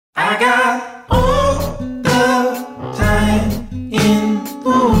I got all the time in the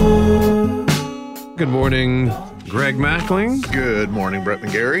world. Good morning, Greg Mackling. Good morning, Brett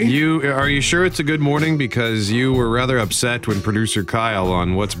McGarry. Are you sure it's a good morning? Because you were rather upset when producer Kyle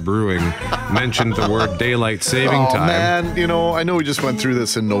on What's Brewing mentioned the word daylight saving time. Man, I know we just went through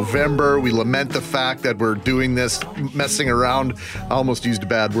this in November. We lament the fact that we're doing this, messing around. I almost used a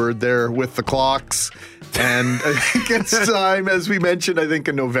bad word there with the clocks. And I think it's time, as we mentioned, I think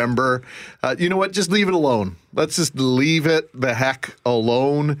in November. You know what? Just leave it alone. Let's just leave it the heck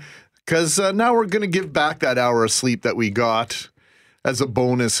alone. Because now we're going to give back that hour of sleep that we got as a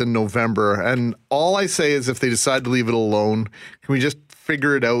bonus in November. And all I say is if they decide to leave it alone, can we just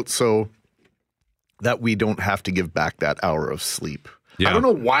figure it out so that we don't have to give back that hour of sleep? Yeah. I don't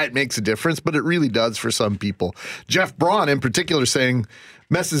know why it makes a difference, but it really does for some people. Jeff Braun, in particular, saying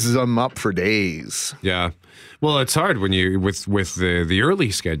messes them up for days. Yeah. Well, it's hard when you with the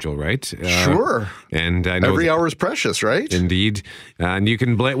early schedule, right? Sure. And I know every hour is precious, right? Indeed. And you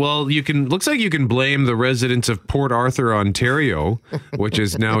can blame. Well, looks like you can blame the residents of Port Arthur, Ontario, which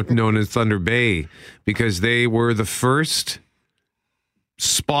is now known as Thunder Bay, because they were the first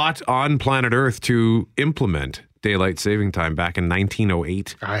spot on planet Earth to implement daylight saving time back in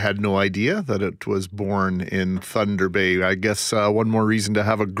 1908. I had no idea that it was born in Thunder Bay. I guess one more reason to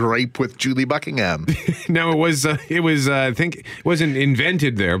have a gripe with Julie Buckingham. No, it was. I think it wasn't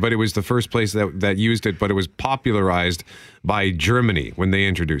invented there, but it was the first place that used it. But it was popularized by Germany when they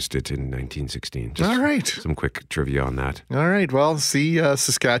introduced it in 1916. Just all right. Some quick trivia on that. All right. Well, see,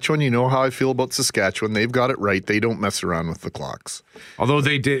 Saskatchewan, you know how I feel about Saskatchewan. They've got it right. They don't mess around with the clocks. Although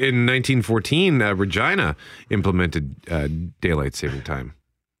they did in 1914, Regina implemented daylight saving time.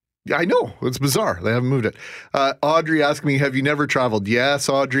 Yeah, I know. It's bizarre. They haven't moved it. Audrey asked me, have you never traveled? Yes,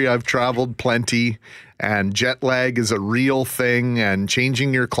 Audrey, I've traveled plenty. And jet lag is a real thing. And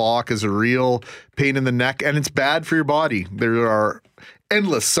changing your clock is a real pain in the neck. And it's bad for your body. There are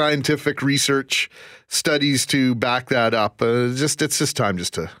endless scientific research studies to back that up. It's just time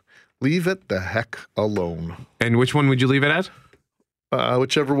just to leave it the heck alone. And which one would you leave it at?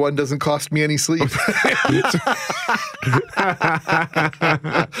 Whichever one doesn't cost me any sleep.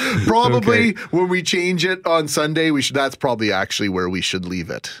 Probably when we change it on Sunday, that's probably actually where we should leave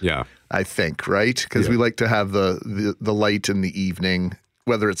it. Yeah. I think, right? Because we like to have the light in the evening,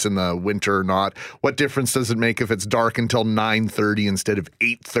 whether it's in the winter or not. What difference does it make if it's dark until 9:30 instead of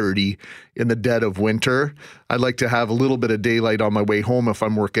 8:30 in the dead of winter? I'd like to have a little bit of daylight on my way home if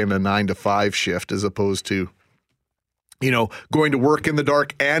I'm working a 9 to 5 shift as opposed to going to work in the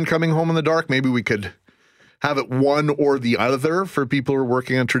dark and coming home in the dark. Maybe we could have it one or the other for people who are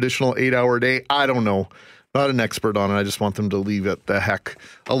working a traditional 8-hour day. I don't know. Not an expert on it. I just want them to leave it the heck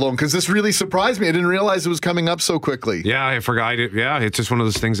alone because this really surprised me. I didn't realize it was coming up so quickly. Yeah, I forgot it. Yeah, it's just one of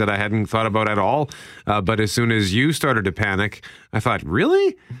those things that I hadn't thought about at all. But as soon as you started to panic, I thought,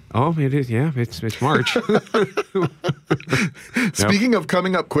 really? Oh, it is. Yeah, it's March. Speaking of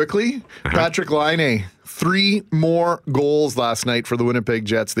coming up quickly, Patrick Laine. 3 more goals last night for the Winnipeg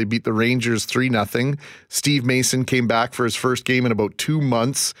Jets. They beat the Rangers 3-0. Steve Mason came back for his first game in about 2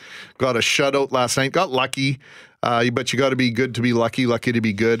 months. Got a shutout last night. Got lucky. But you got to be good to be lucky to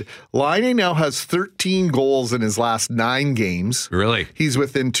be good. Laine now has 13 goals in his last 9 games. Really? He's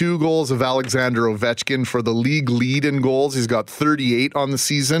within 2 goals of Alexander Ovechkin for the league lead in goals. He's got 38 on the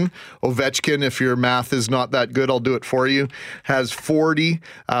season. Ovechkin, if your math is not that good, I'll do it for you, has 40.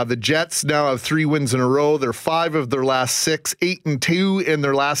 The Jets now have 3 wins in a row. They're 5 of their last 6, 8-2 in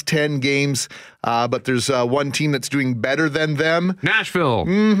their last 10 games. But there's one team that's doing better than them. Nashville.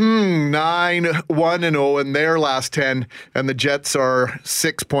 9-1-0 in their last 10. And the Jets are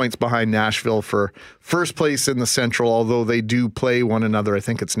 6 points behind Nashville for first place in the Central, although they do play one another. I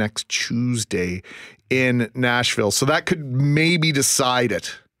think it's next Tuesday in Nashville. So that could maybe decide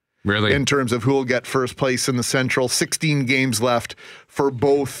it. Really? In terms of who will get first place in the Central. 16 games left for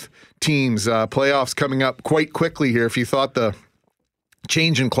both teams. Playoffs coming up quite quickly here. If you thought the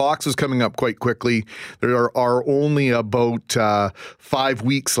change in clocks was coming up quite quickly, there are only about 5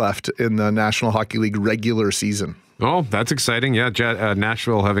 weeks left in the National Hockey League regular season. Oh, that's exciting. Yeah,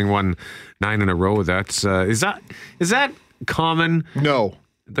 Nashville having won 9 in a row. That's is that common? No.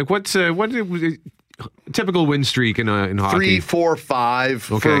 Like what typical win streak in hockey? 3, 4, 5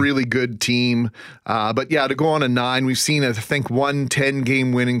 for a really good team. But yeah, to go on a 9, we've seen I think 1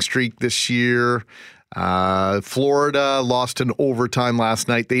 10-game winning streak this year. Florida lost in overtime last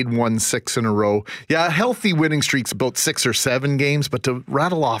night. They'd won 6 in a row. Yeah, a healthy winning streak's about 6 or 7 games, but to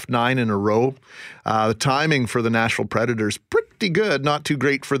rattle off 9 in a row, the timing for the Nashville Predators, pretty good. Not too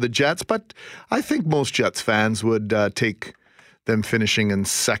great for the Jets, but I think most Jets fans would take them finishing in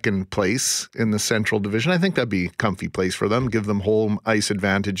second place in the Central Division. I think that'd be a comfy place for them. Give them home ice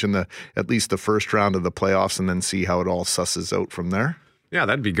advantage in at least the first round of the playoffs, and then see how it all susses out from there. Yeah,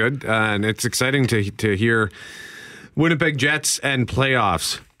 that'd be good. And it's exciting to hear Winnipeg Jets and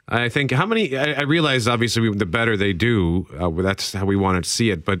playoffs. I think I realize obviously the better they do, that's how we wanted to see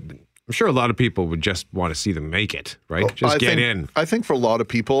it, but I'm sure a lot of people would just want to see them make it, right? Get in. I think for a lot of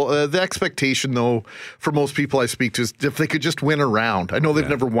people, the expectation, though, for most people I speak to is if they could just win a round. I know they've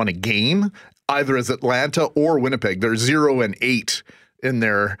never won a game, either as Atlanta or Winnipeg. They're 0-8 in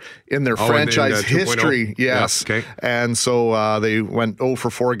their franchise history. Yes. Yeah, okay. And so they went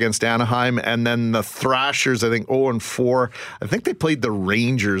 0-4 against Anaheim, and then the Thrashers, I think 0-4. I think they played the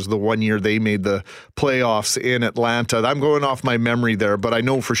Rangers the one year they made the playoffs in Atlanta. I'm going off my memory there, but I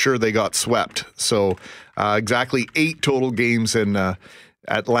know for sure they got swept. So exactly 8 total games in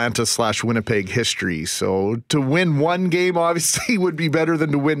Atlanta/Winnipeg history. So to win one game obviously would be better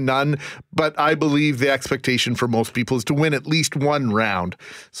than to win none, but I believe the expectation for most people is to win at least one round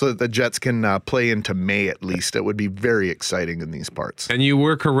so that the Jets can play into May at least. It would be very exciting in these parts. And you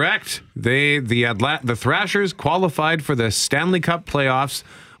were correct. The Thrashers qualified for the Stanley Cup playoffs,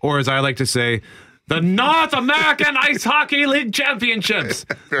 or as I like to say, the North American Ice Hockey League Championships.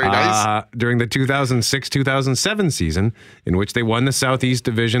 Very nice. During the 2006-2007 season, in which they won the Southeast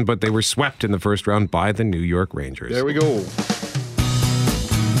Division, but they were swept in the first round by the New York Rangers. There we go.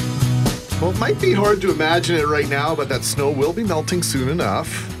 Well, it might be hard to imagine it right now, but that snow will be melting soon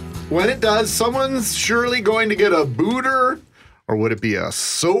enough. When it does, someone's surely going to get a booter, or would it be a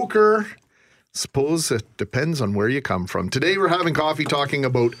soaker? Suppose it depends on where you come from. Today we're having coffee talking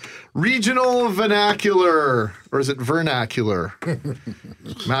about regional vernacular, or is it vernacular?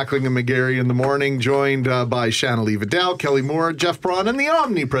 Mackling and McGarry in the morning, joined by Shannalee Vidal, Kelly Moore, Jeff Braun, and the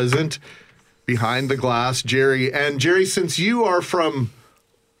omnipresent behind the glass, Jerry. And Jerry, since you are from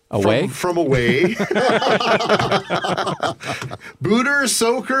away, booter,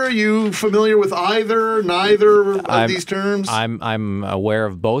 soaker, you familiar with neither of these terms? I'm aware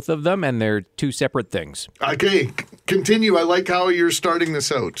of both of them, and they're two separate things. Okay, continue. I like how you're starting this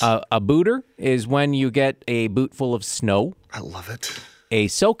out. A booter is when you get a boot full of snow. I love it. A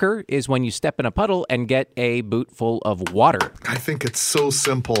soaker is when you step in a puddle and get a boot full of water. I think it's so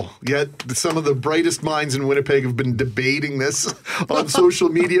simple. Yet some of the brightest minds in Winnipeg have been debating this on social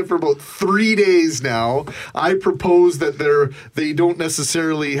media for about 3 days now. I propose that they don't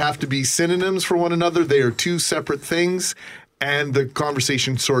necessarily have to be synonyms for one another. They are two separate things, and the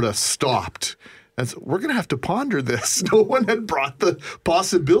conversation sort of stopped. And so we're going to have to ponder this. No one had brought the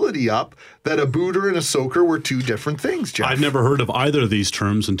possibility up that a booter and a soaker were two different things, Jeff. I've never heard of either of these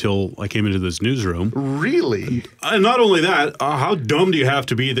terms until I came into this newsroom. Really? And not only that, how dumb do you have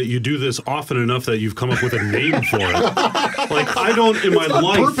to be that you do this often enough that you've come up with a name for it? Like, I don't in my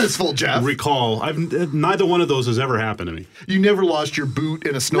life purposeful, Jeff. Recall. Neither one of those has ever happened to me. You never lost your boot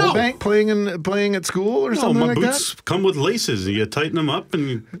in a snowbank playing at school or something like that? My boots come with laces. You tighten them up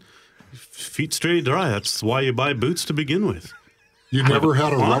and feet stay dry. That's why you buy boots to begin with. You never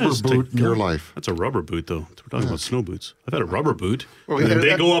had a rubber boot in your life. That's a rubber boot, though. We're talking about snow boots. I've had a rubber boot. Well,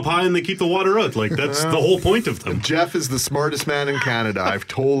 they go up high and they keep the water out. Like, that's the whole point of them. Jeff is the smartest man in Canada. I've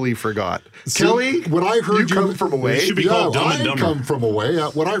totally forgot. Kelly, when I heard you come from away. It should be called Dumb and Dumber. I come from away.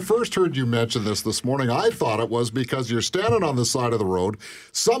 When I first heard you mention this morning, I thought it was because you're standing on the side of the road,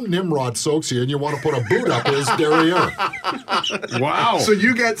 some Nimrod soaks you, and you want to put a boot up his derriere. Wow. So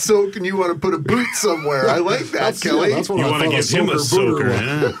you get soaked and you want to put a boot somewhere. I like that, Kelly. Yeah, that's what you want to give him a soaker.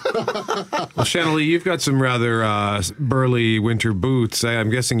 Well, Shannalee, you've got some rather burly winter boots. I'm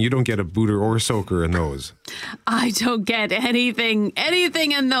guessing you don't get a booter or soaker in those. I don't get anything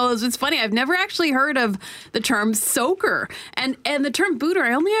in those. It's funny. I've never actually heard of the term soaker and the term booter.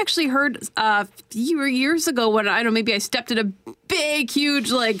 I only actually heard a few years ago when maybe I stepped in a big,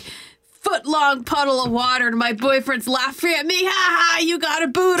 huge, foot-long puddle of water and my boyfriend's laughing at me. Ha ha, you got a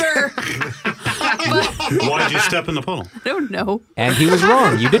booter. Why'd you step in the puddle? I don't know. And he was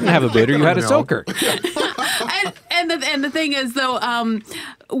wrong. You didn't have a booter. You had a soaker. and the thing is, though,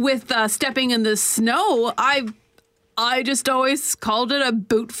 with stepping in the snow, I just always called it a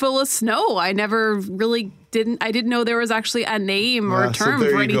boot full of snow. I never really didn't know there was actually a name or a term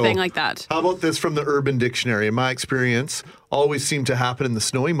for anything like that. How about this from the Urban Dictionary? In my experience, always seemed to happen in the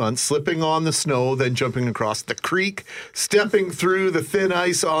snowy months, slipping on the snow, then jumping across the creek, stepping through the thin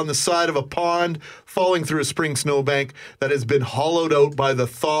ice on the side of a pond, falling through a spring snowbank that has been hollowed out by the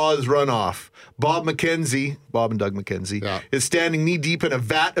thaw's runoff. Bob and Doug McKenzie, is standing knee-deep in a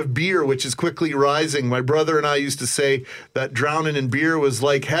vat of beer, which is quickly rising. My brother and I used to say that drowning in beer was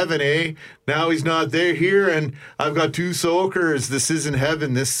like heaven, eh? Now he's not there here here, and I've got 2 soakers. This isn't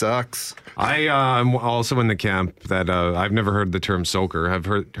heaven. This sucks. I'm also in the camp that I've never heard the term soaker. I've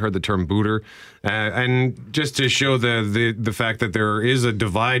heard the term booter. And just to show the fact that there is a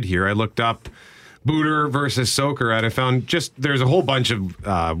divide here, I looked up booter versus soaker, and I found there's a whole bunch of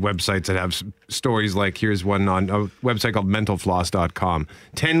websites that have stories like, here's one on a website called mentalfloss.com.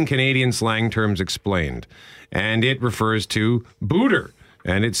 10 Canadian slang terms explained. And it refers to booter.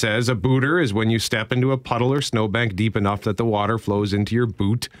 And it says a booter is when you step into a puddle or snowbank deep enough that the water flows into your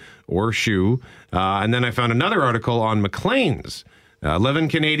boot or shoe. And then I found another article on Maclean's. 11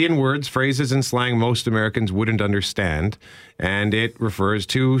 Canadian words, phrases, and slang most Americans wouldn't understand. And it refers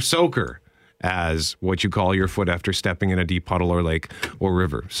to soaker as what you call your foot after stepping in a deep puddle or lake or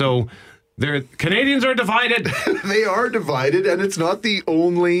river. So Canadians are divided. They are divided, and it's not the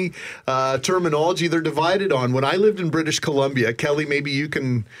only terminology they're divided on. When I lived in British Columbia, Kelly, maybe you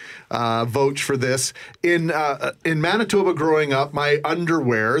can vouch for this. In Manitoba growing up, my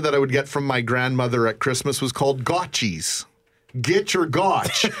underwear that I would get from my grandmother at Christmas was called gotchies. Get your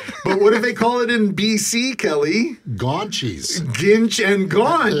gotch. But what do they call it in BC, Kelly? Gaunchies. Ginch and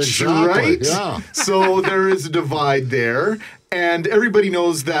gaunch, Exactly, right? yeah. So there is a divide there. And everybody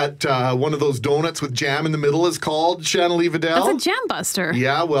knows that one of those donuts with jam in the middle is called Channelie Vidal. That's a jam buster.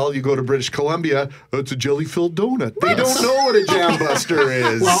 Yeah, well, you go to British Columbia, it's a jelly-filled donut. They don't know what a jam buster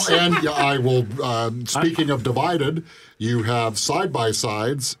is. Well, and I will, speaking of divided, you have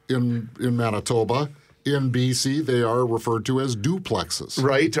side-by-sides in Manitoba. In BC, they are referred to as duplexes.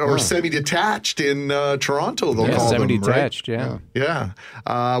 Right, or semi-detached in Toronto, they'll call them, semi-detached, right? Yeah.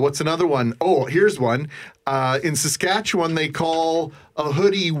 What's another one? Oh, here's one. In Saskatchewan, they call a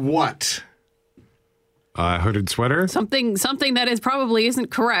hoodie what? Hooded sweater? Something that is probably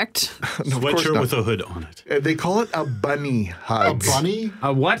isn't correct. Sweatshirt with a hood on it. They call it a bunny hug. A bunny?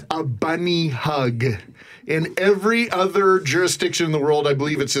 A what? A bunny hug. In every other jurisdiction in the world, I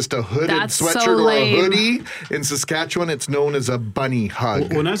believe it's just a hooded That's sweatshirt so or a lame. hoodie. In Saskatchewan, it's known as a bunny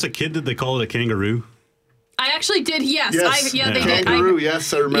hug. When I was a kid, did they call it a kangaroo? I actually did. Yes. Yes. They did. Kangaroo,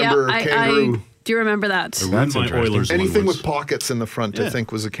 yes, I remember kangaroo. I do remember that. That's my interesting. Oilers Anything one with was- pockets in the front, I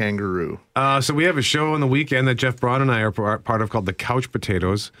think, was a kangaroo. So we have a show on the weekend that Jeff Braun and I are part of called the Couch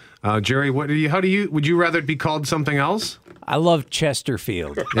Potatoes. Jerry, would you rather it be called something else? I love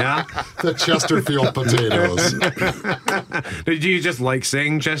Chesterfield. Yeah? The Chesterfield potatoes. Did you just like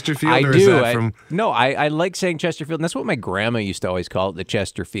saying Chesterfield? I or is do. that from... I like saying Chesterfield, and that's what my grandma used to always call it, the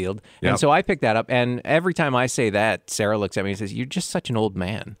Chesterfield. Yep. And so I picked that up, and every time I say that, Sarah looks at me and says, "You're just such an old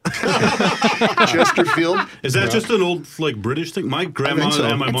man." Chesterfield. Is that just an old British thing? My grandma so.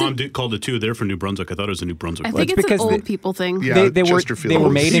 and my mom called it too. They're from New Brunswick. I thought it was a New Brunswick. I thing. think it's it's an because old people thing. Yeah, they were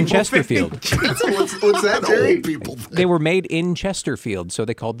Chesterfield. made in Chesterfield. What's that, Jerry? Old people. They were made in Chesterfield, so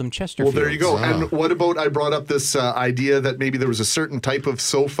they called them Well, Chesterfields. there you go. And what about, I brought up this idea that maybe there was a certain type of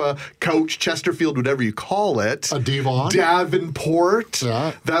sofa, couch, Chesterfield, whatever you call it. A divan? Davenport.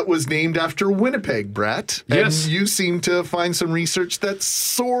 Yeah. That was named after Winnipeg, Brett. Yes. And you seem to find some research that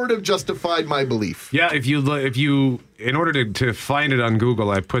sort of justified my belief. Yeah, if you in order to find it on Google,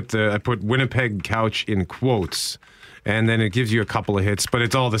 I put Winnipeg couch in quotes, and then it gives you a couple of hits, but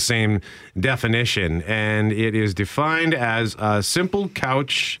it's all the same definition, and it is defined as a simple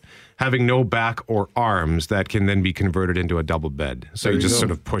couch having no back or arms that can then be converted into a double bed. So you just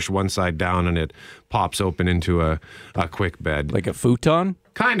sort of push one side down and it pops open into a quick bed. Like a futon?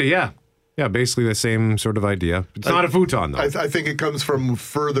 Kind of, yeah. Yeah, basically the same sort of idea. It's not a futon, though. I think it comes from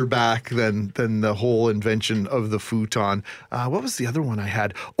further back than the whole invention of the futon. What was the other one I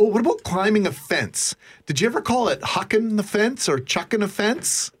had? Oh, what about climbing a fence? Did you ever call it hucking the fence or chucking a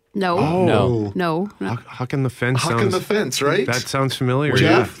fence? No. Oh. No. Hucking the fence Hucking sounds... the fence, right? That sounds familiar.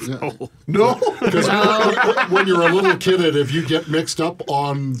 Jeff? Yeah. No. Because when you're a little kid, if you get mixed up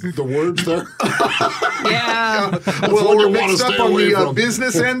on the words there, Yeah. Well, one we're you wanna mixed up stay on away the from.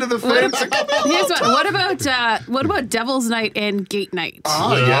 business end of the fence. Here's what about Devil's Night and Gate Night?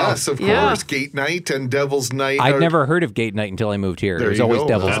 Yes, of Yeah. course. Gate night and Devil's Night. I'd are- never heard of Gate Night until I moved here. There It was you always go.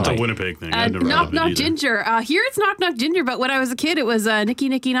 Devil's That's a Night. Winnipeg thing. I never Knock heard of it Knock either. Ginger. Here it's Knock Knock Ginger, but when I was a kid, it was Nicky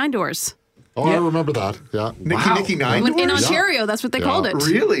Nicky Nine Doors. I remember that. Yeah. Nicky Nine In Doors? Ontario, that's what they called it.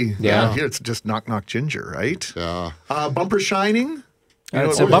 Really? Yeah. Here it's just Knock Knock Ginger, right? Yeah. Bumper Shining?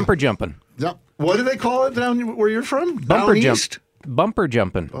 It's a bumper jumping. Yep. What do they call it down where you're from? Bumper Down jump. east? Bumper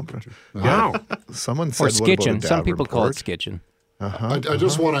jumping. Wow. Someone said Or what about a skitching. Some people call it Davenport? skitching. I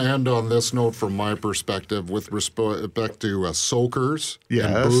just want to end on this note from my perspective with respect to soakers Yes.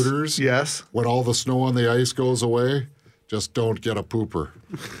 and booters. Yes. When all the snow on the ice goes away, just don't get a pooper.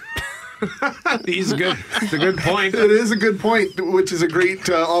 He's good. It's a good point. It is a good point, which is a great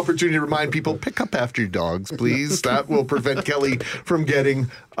opportunity to remind people, pick up after your dogs, please. That will prevent Kelly from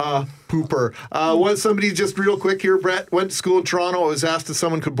getting a pooper. Somebody just real quick here, Brett, went to school in Toronto. I was asked if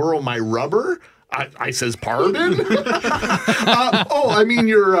someone could borrow my rubber. I says, pardon? I mean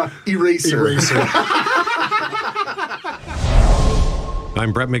your eraser.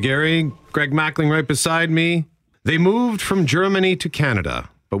 I'm Brett McGarry. Greg Mackling right beside me. They moved from Germany to Canada,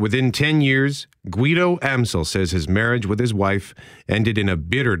 but within 10 years, Guido Amsel says his marriage with his wife ended in a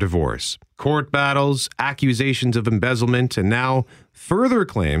bitter divorce. Court battles, accusations of embezzlement, and now further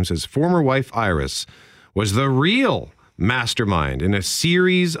claims his former wife Iris was the real mastermind in a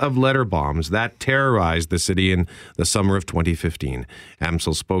series of letter bombs that terrorized the city in the summer of 2015.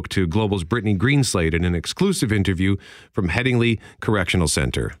 Amsel spoke to Global's Brittany Greenslade in an exclusive interview from Headingley Correctional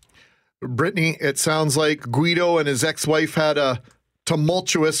Center. Brittany, it sounds like Guido and his ex-wife had a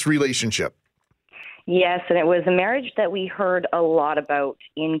tumultuous relationship. Yes, and it was a marriage that we heard a lot about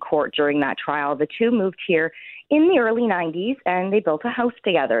in court during that trial. The two moved here in the early 90s, and they built a house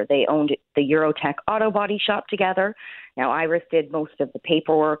together. They owned the Eurotech auto body shop together. Now, Iris did most of the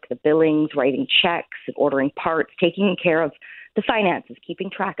paperwork, the billings, writing checks, ordering parts, taking care of the finances, keeping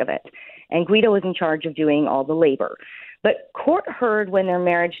track of it. And Guido was in charge of doing all the labor. But court heard when their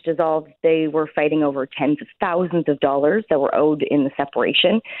marriage dissolved, they were fighting over tens of thousands of dollars that were owed in the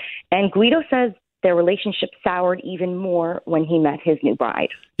separation. And Guido says their relationship soured even more when he met his new bride.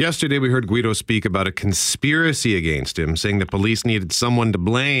 Yesterday, we heard Guido speak about a conspiracy against him, saying the police needed someone to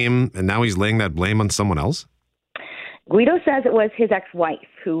blame, and now he's laying that blame on someone else? Guido says it was his ex-wife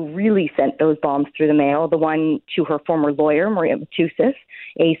who really sent those bombs through the mail, the one to her former lawyer, Maria Matusis,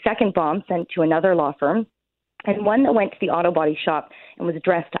 a second bomb sent to another law firm, and one that went to the auto body shop and was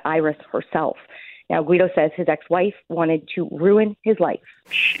addressed to Iris herself. Now, Guido says his ex-wife wanted to ruin his life.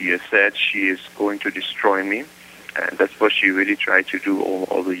 She has said she is going to destroy me, and that's what she really tried to do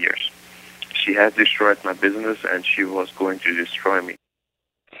all the years. She has destroyed my business, and she was going to destroy me.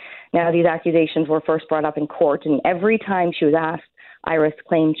 Now, these accusations were first brought up in court, and every time she was asked, Iris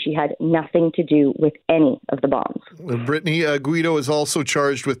claimed she had nothing to do with any of the bombs. Brittany, Guido is also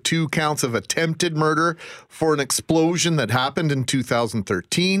charged with 2 counts of attempted murder for an explosion that happened in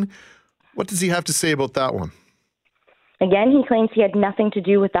 2013. What does he have to say about that one? Again, he claims he had nothing to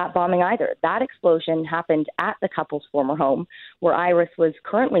do with that bombing either. That explosion happened at the couple's former home, where Iris was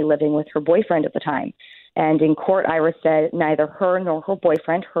currently living with her boyfriend at the time. And in court, Iris said neither her nor her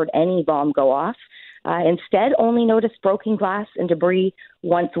boyfriend heard any bomb go off. Instead, only noticed broken glass and debris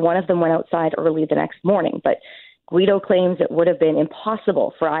once one of them went outside early the next morning. But Guido claims it would have been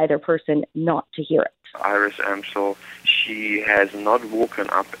impossible for either person not to hear it. Iris Amsel, she has not woken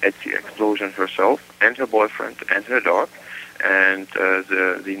up at the explosion herself, and her boyfriend and her dog. And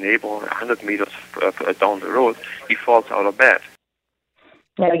the neighbor 100 meters down the road, he falls out of bed.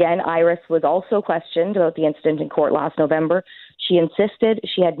 Now, again, Iris was also questioned about the incident in court last November. She insisted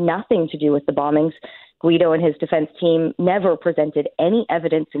she had nothing to do with the bombings. Guido and his defense team never presented any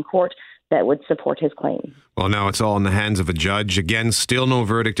evidence in court that would support his claim. Well, now it's all in the hands of a judge. Again, still no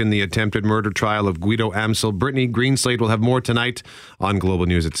verdict in the attempted murder trial of Guido Amsel. Brittany Greenslade will have more tonight on Global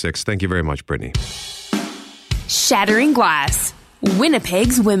News at 6. Thank you very much, Brittany. Shattering Glass.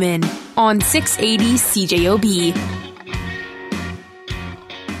 Winnipeg's Women on 680 CJOB.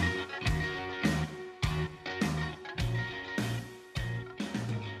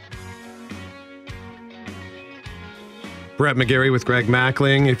 Brett McGarry with Greg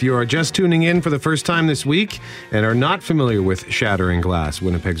Mackling. If you are just tuning in for the first time this week and are not familiar with Shattering Glass,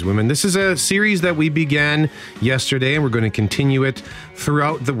 Winnipeg's Women, this is a series that we began yesterday and we're going to continue it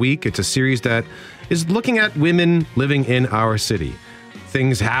throughout the week. It's a series that is looking at women living in our city.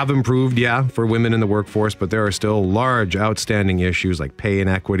 Things have improved, for women in the workforce, but there are still large outstanding issues like pay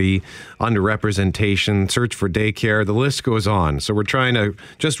inequity, underrepresentation, search for daycare. The list goes on. So we're trying to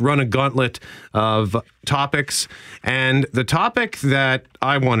just run a gauntlet of topics. And the topic that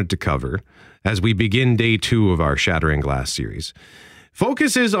I wanted to cover as we begin day 2 of our Shattering Glass series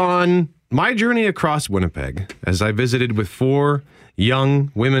focuses on my journey across Winnipeg as I visited with 4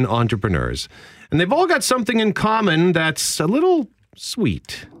 young women entrepreneurs. And they've all got something in common that's a little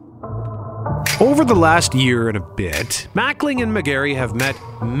sweet. Over the last year and a bit, Mackling and McGarry have met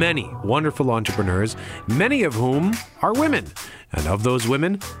many wonderful entrepreneurs, many of whom are women. And of those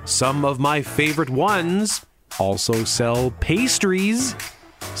women, some of my favorite ones also sell pastries.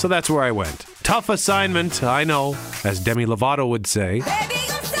 So that's where I went. Tough assignment, I know, as Demi Lovato would say.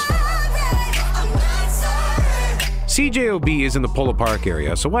 CJOB is in the Polo Park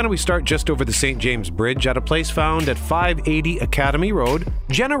area, so why don't we start just over the St. James Bridge at a place found at 580 Academy Road,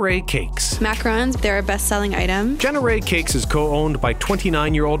 Jenna Ray Cakes. Macarons, they're a best-selling item. Jenna Ray Cakes is co-owned by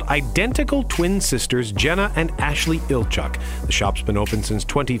 29-year-old identical twin sisters Jenna and Ashley Ilchuk. The shop's been open since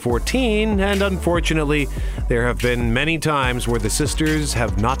 2014, and unfortunately, there have been many times where the sisters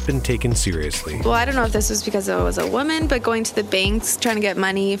have not been taken seriously. Well, I don't know if this was because I was a woman, but going to the banks trying to get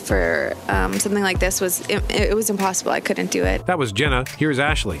money for something like this was impossible. I couldn't do it. That was Jenna. Here's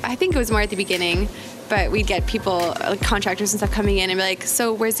Ashley. I think it was more at the beginning, but we'd get people, like contractors and stuff coming in and be like,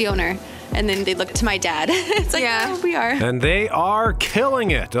 so where's the owner? And then they'd look to my dad. It's like, yeah, we are. And they are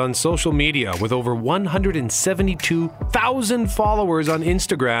killing it on social media with over 172,000 followers on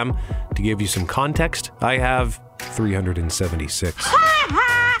Instagram. To give you some context, I have 376.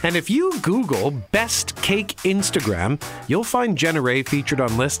 And if you Google Best Cake Instagram, you'll find Jenna Ray featured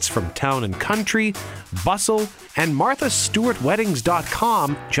on lists from Town and Country, Bustle, and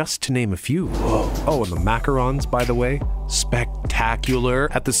MarthaStewartWeddings.com, just to name a few. Whoa. Oh, and the macarons, by the way, spectacular.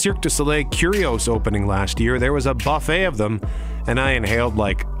 At the Cirque du Soleil Curios opening last year, there was a buffet of them, and I inhaled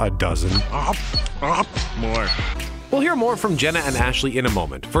like a dozen. More. We'll hear more from Jenna and Ashley in a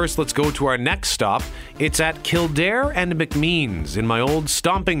moment. First, let's go to our next stop. It's at Kildare and McMeans in my old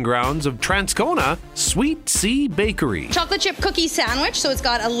stomping grounds of Transcona, Sweet Sea Bakery. Chocolate chip cookie sandwich, so it's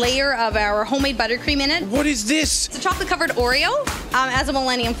got a layer of our homemade buttercream in it. What is this? It's a chocolate-covered Oreo as a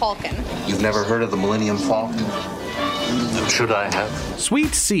Millennium Falcon. You've never heard of the Millennium Falcon? Should I have?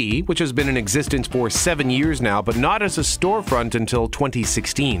 Sweet Sea, which has been in existence for 7 years now, but not as a storefront until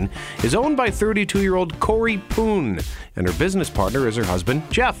 2016, is owned by 32-year-old Corey Poon, and her business partner is her husband,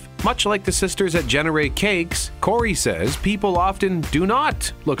 Jeff. Much like the sisters at Jenna Ray Cakes, Corey says people often do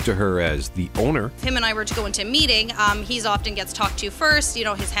not look to her as the owner. If him and I were to go into a meeting, he's often gets talked to first. You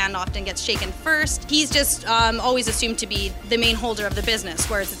know, his hand often gets shaken first. He's just always assumed to be the main holder of the business,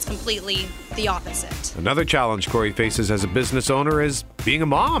 whereas it's completely the opposite. Another challenge Corey faces as a business owner is being a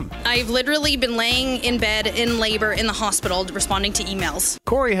mom. I've literally been laying in bed in labor in the hospital responding to emails.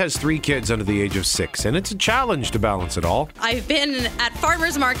 Corey has 3 kids under the age of 6, and it's a challenge to balance it all. I've been at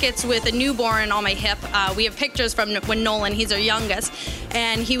farmers markets with a newborn on my hip. We have pictures from when Nolan, he's our youngest,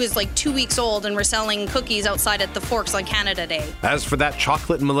 and he was like 2 weeks old, and we're selling cookies outside at the Forks on Canada Day. As for that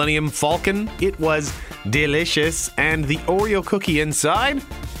chocolate Millennium Falcon, it was delicious, and the Oreo cookie inside,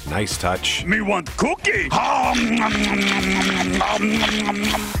 nice touch. Me want cookie.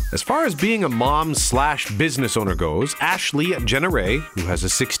 As far as being a mom/business owner goes, Ashley at Jenna Ray, who has a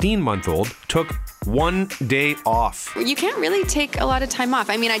 16-month-old, took 1 day off. You can't really take a lot of time off.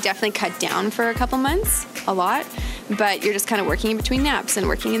 I mean, I definitely cut down for a couple months, a lot, but you're just kind of working in between naps and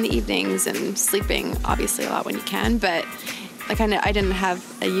working in the evenings and sleeping, obviously, a lot when you can, but I didn't have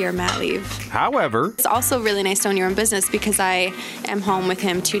a year mat leave. However, it's also really nice to own your own business because I am home with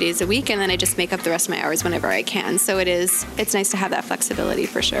him 2 days a week, and then I just make up the rest of my hours whenever I can. So it's nice to have that flexibility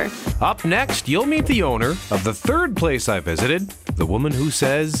for sure. Up next, you'll meet the owner of the 3rd place I visited, the woman who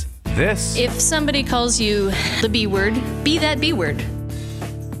says this. If somebody calls you the B word, be that B word.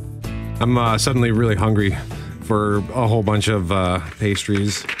 I'm suddenly really hungry for a whole bunch of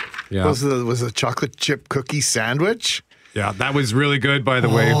pastries. Yeah. Was a chocolate chip cookie sandwich? Yeah, that was really good, by the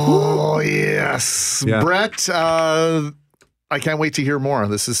way. Oh, yes. Yeah. Brett, I can't wait to hear more.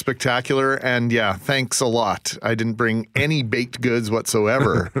 This is spectacular. And yeah, thanks a lot. I didn't bring any baked goods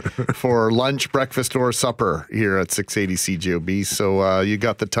whatsoever for lunch, breakfast, or supper here at 680 CJOB. So you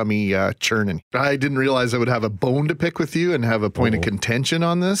got the tummy churning. I didn't realize I would have a bone to pick with you and have a point of contention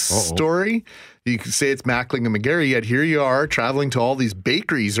on this story. You could say it's Mackling and McGarry, yet here you are traveling to all these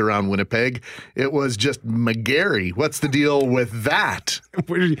bakeries around Winnipeg. It was just McGarry. What's the deal with that?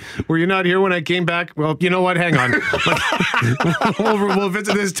 Were you not here when I came back? Well, you know what? Hang on. We'll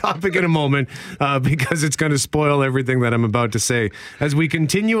visit this topic in a moment because it's going to spoil everything that I'm about to say. As we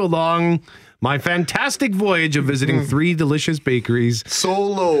continue along my fantastic voyage of visiting 3 delicious bakeries.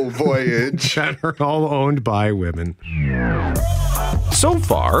 Solo voyage. That are all owned by women. So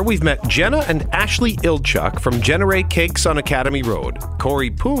far, we've met Jenna and Ashley Ilchuk from Jenna Ray Cakes on Academy Road, Corey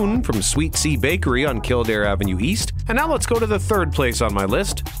Poon from Sweet Sea Bakery on Kildare Avenue East, and now let's go to the 3rd place on my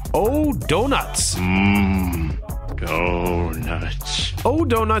list, O Donuts. Donuts. O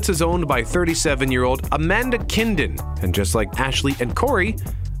Donuts is owned by 37-year-old Amanda Kindon, and just like Ashley and Corey,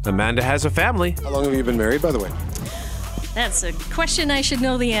 Amanda has a family. How long have you been married, by the way? That's a question I should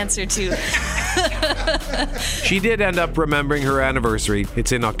know the answer to. She did end up remembering her anniversary.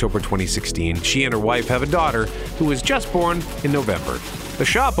 It's in October 2016. She and her wife have a daughter who was just born in November. The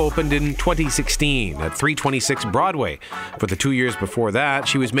shop opened in 2016 at 326 Broadway. For the 2 years before that,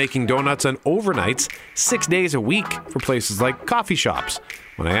 she was making donuts on overnights 6 days a week for places like coffee shops.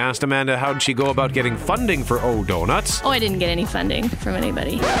 When I asked Amanda how did she go about getting funding for O Donuts, Oh, I didn't get any funding from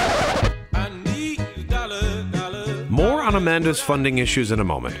anybody. more on Amanda's funding issues in a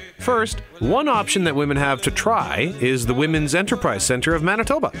moment. First, one option that women have to try is the Women's Enterprise Centre of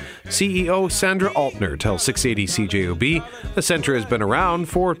Manitoba. CEO Sandra Altner tells 680 CJOB the centre has been around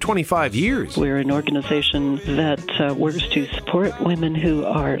for 25 years. We're an organization that works to support women who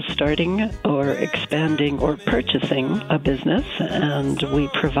are starting or expanding or purchasing a business, and we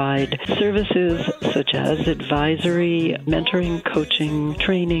provide services such as advisory, mentoring, coaching,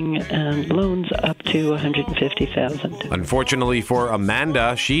 training, and loans up to $150,000. Unfortunately for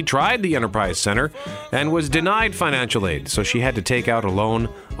Amanda, she tried the Enterprise Centre and was denied financial aid, so she had to take out a loan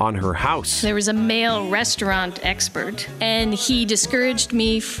on her house. There was a male restaurant expert, and he discouraged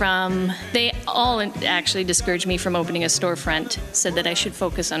me from, they all actually discouraged me from opening a storefront, said that I should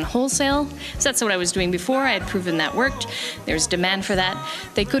focus on wholesale. So that's what I was doing before. I had proven that worked. There's demand for that.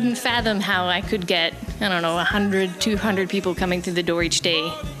 They couldn't fathom how I could get, 100, 200 people coming through the door each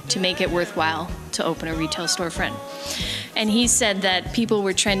day to make it worthwhile to open a retail storefront. And he said that people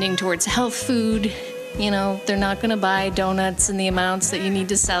were trending towards health food. They're not going to buy donuts in the amounts that you need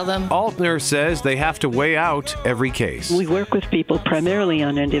to sell them. Altner says they have to weigh out every case. We work with people primarily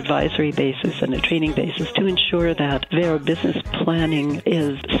on an advisory basis and a training basis to ensure that their business planning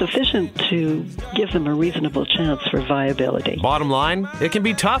is sufficient to give them a reasonable chance for viability. Bottom line, it can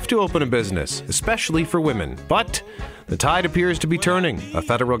be tough to open a business, especially for women. But the tide appears to be turning. A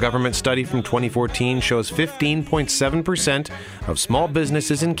federal government study from 2014 shows 15.7% of small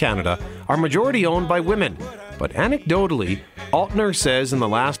businesses in Canada are majority owned by women. But anecdotally, Altner says in the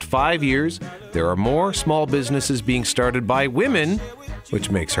last 5 years, there are more small businesses being started by women, which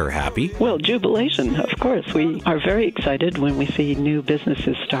makes her happy. Well, jubilation, of course. We are very excited when we see new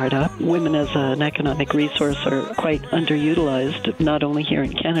businesses start up. Women as an economic resource are quite underutilized, not only here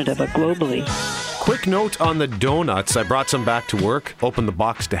in Canada, but globally. Quick note on the donuts. I brought some back to work, opened the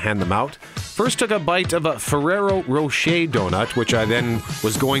box to hand them out. First took a bite of a Ferrero Rocher donut, which I then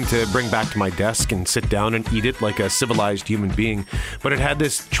was going to bring back to my desk and sit down and eat it like a civilized human being. But it had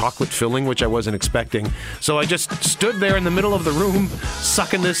this chocolate filling, which I wasn't expecting. So I just stood there in the middle of the room,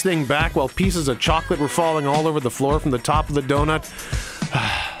 sucking this thing back while pieces of chocolate were falling all over the floor from the top of the donut.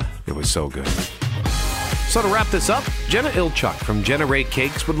 It was so good. So to wrap this up, Jenna Ilchuk from Jenna Ray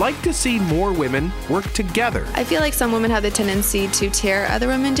Cakes would like to see more women work together. I feel like some women have the tendency to tear other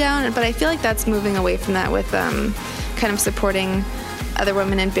women down, but I feel like that's moving away from that with kind of supporting other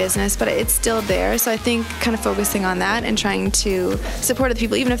women in business, but it's still there. So I think kind of focusing on that and trying to support other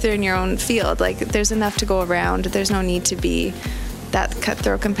people, even if they're in your own field, like there's enough to go around. There's no need to be that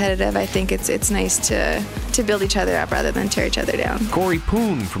cutthroat competitive. I think it's nice to build each other up rather than tear each other down. Corey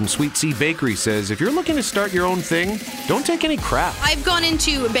Poon from Sweet Sea Bakery says, if you're looking to start your own thing, don't take any crap. I've gone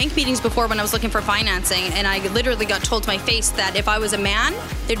into bank meetings before when I was looking for financing, and I literally got told to my face that if I was a man,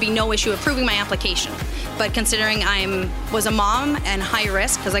 there'd be no issue approving my application. But considering I was a mom and high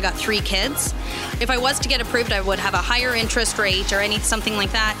risk because I got 3 kids, if I was to get approved, I would have a higher interest rate or something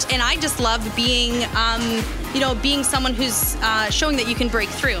like that. And I just love being, being someone who's showing that you can break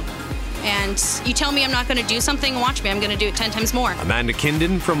through. And you tell me I'm not going to do something, watch me, I'm going to do it 10 times more. Amanda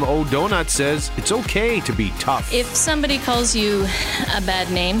Kindon from O Donut says it's okay to be tough. If somebody calls you a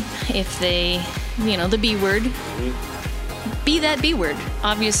bad name, if they, the B word, be that B word.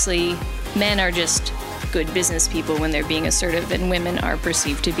 Obviously, men are just good business people when they're being assertive, and women are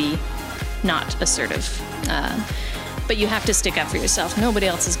perceived to be not assertive. But you have to stick up for yourself. Nobody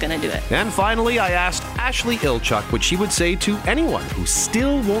else is going to do it. And finally, I asked Ashley Ilchuk what she would say to anyone who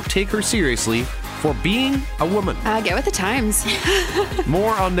still won't take her seriously for being a woman. Get with the times.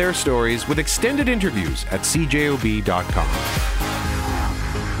 More on their stories with extended interviews at cjob.com.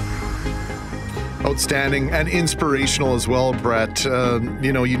 Outstanding and inspirational as well, Brett.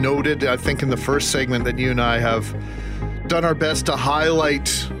 You noted, I think, in the first segment that you and I have done our best to highlight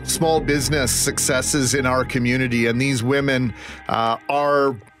small business successes in our community, and these women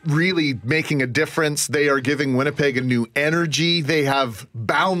are really making a difference. They are giving Winnipeg a new energy. They have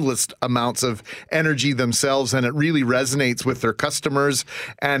boundless amounts of energy themselves, and it really resonates with their customers,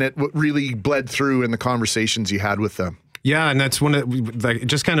 and it really bled through in the conversations you had with them. Yeah, and that's it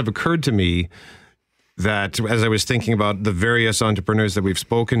just kind of occurred to me that as I was thinking about the various entrepreneurs that we've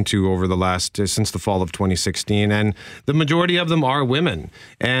spoken to over the last, since the fall of 2016, and the majority of them are women.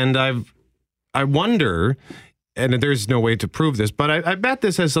 And I wonder, and there's no way to prove this, but I bet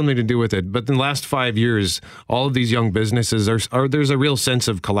this has something to do with it. But in the last 5 years, all of these young businesses there's a real sense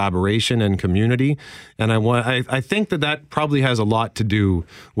of collaboration and community, and I think that probably has a lot to do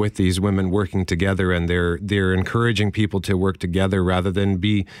with these women working together, and they're encouraging people to work together rather than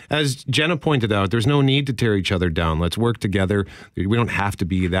be, as Jenna pointed out, there's no need to tear each other down. Let's work together. We don't have to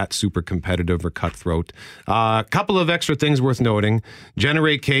be that super competitive or cutthroat. A couple of extra things worth noting: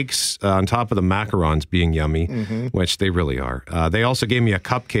 Generate cakes on top of the macarons being yummy, which they really are. They also gave me a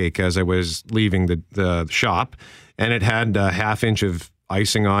cupcake as I was leaving the shop, and it had a half-inch of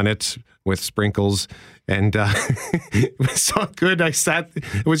icing on it with sprinkles, and it was so good.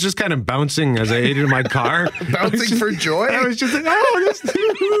 It was just kind of bouncing as I ate it in my car. Bouncing for joy? I was just like,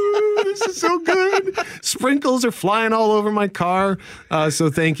 this is so good. Sprinkles are flying all over my car. So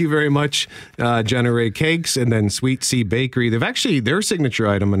thank you very much, Generate Cakes. And then Sweet Sea Bakery. They've actually, their signature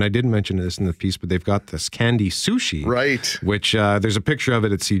item, and I didn't mention this in the piece, but they've got this candy sushi. Right. Which there's a picture of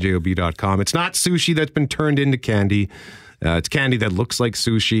it at CJOB.com. It's not sushi that's been turned into candy. It's candy that looks like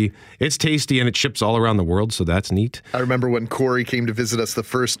sushi. It's tasty, and it ships all around the world, so that's neat. I remember when Corey came to visit us the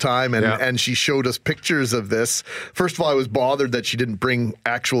first time, and she showed us pictures of this. First of all, I was bothered that she didn't bring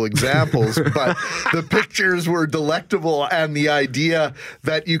actual examples, but the pictures were delectable, and the idea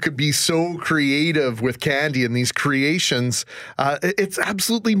that you could be so creative with candy and these creations, it's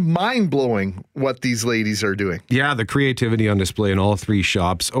absolutely mind-blowing what these ladies are doing. Yeah, the creativity on display in all three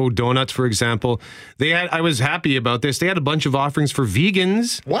shops. Oh, donuts, for example. I was happy about this. They had a bunch of offerings for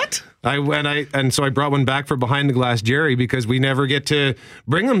vegans. What? So I brought one back for Behind the Glass Jerry because we never get to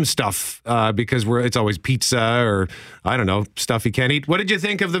bring them stuff because it's always pizza or, I don't know, stuff you can't eat. What did you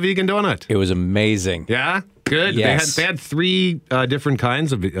think of the vegan donut? It was amazing. Yeah? Good. Yes. They had three different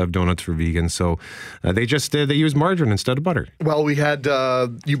kinds of donuts for vegans. So they use margarine instead of butter. Well, we had,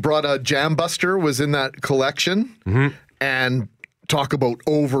 you brought a Jam Buster, was in that collection. Mm-hmm. And talk about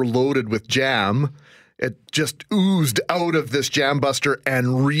overloaded with jam. It just oozed out of this Jam Buster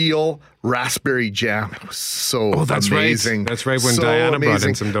and real raspberry jam. It was so amazing. Right. That's right. When Diana brought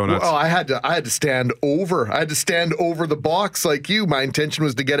in some donuts. Oh, I had to stand over. I had to stand over the box like you. My intention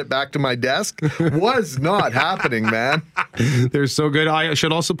was to get it back to my desk. Was not happening, man. They're so good. I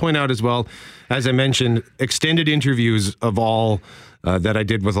should also point out as well, as I mentioned, extended interviews of all that I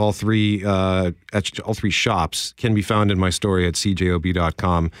did with all three shops can be found in my story at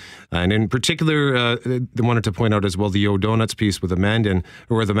CJOB.com. And in particular, I wanted to point out as well the Yo Donuts piece with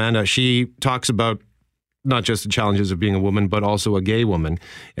Amanda. She talks about not just the challenges of being a woman, but also a gay woman.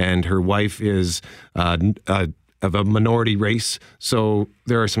 And her wife is of a minority race. So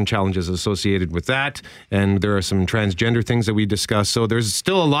there are some challenges associated with that. And there are some transgender things that we discuss. So there's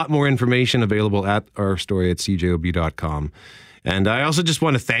still a lot more information available at our story at CJOB.com. And I also just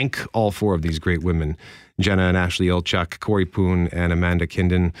want to thank all four of these great women, Jenna and Ashley Ilchuk, Corey Poon, and Amanda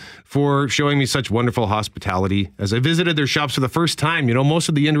Kinden, for showing me such wonderful hospitality as I visited their shops for the first time. You know, most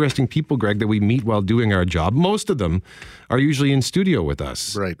of the interesting people, Greg, that we meet while doing our job, most of them are usually in studio with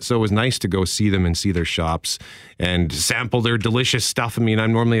us. Right. So it was nice to go see them and see their shops and sample their delicious stuff. I mean,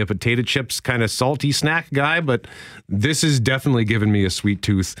 I'm normally a potato chips kind of salty snack guy, but this has definitely given me a sweet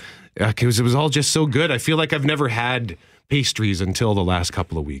tooth because it was all just so good. I feel like I've never had pastries until the last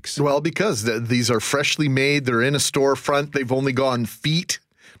couple of weeks. Well, because these are freshly made. They're in a storefront. They've only gone feet,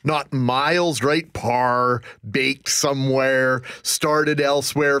 not miles, right? Par, baked somewhere, started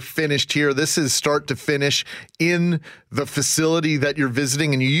elsewhere, finished here. This is start to finish in the facility that you're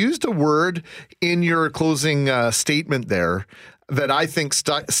visiting. And you used a word in your closing statement there that I think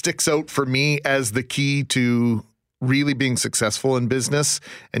sticks out for me as the key to really being successful in business,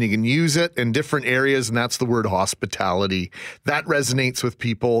 and you can use it in different areas, and that's the word hospitality. That resonates with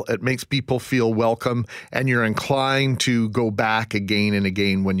people. It makes people feel welcome, and you're inclined to go back again and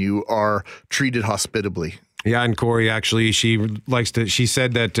again when you are treated hospitably. Yeah, and Corey, actually, she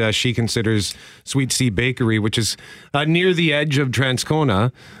said that she considers Sweet Sea Bakery, which is near the edge of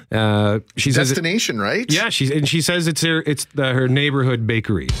Transcona. She destination, right? Yeah, she says it's her neighborhood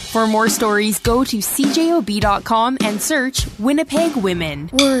bakery. For more stories, go to CJOB.com and search Winnipeg Women.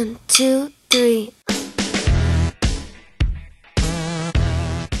 1, 2, 3.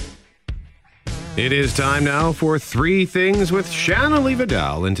 It is time now for Three Things with Shannalee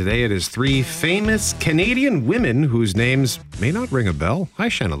Vidal, and today it is three famous Canadian women whose names may not ring a bell. Hi,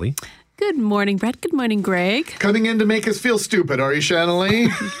 Shannalee. Good morning, Brett. Good morning, Greg. Coming in to make us feel stupid, are you, Shannalee?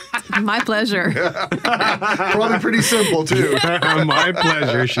 My pleasure. Probably pretty simple, too. My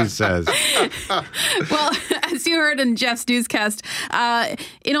pleasure, she says. Well, As you heard in Jeff's newscast,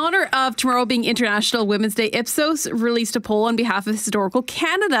 in honor of tomorrow being International Women's Day, Ipsos released a poll on behalf of Historical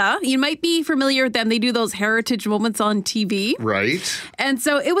Canada. You might be familiar with them. They do those heritage moments on TV. Right. And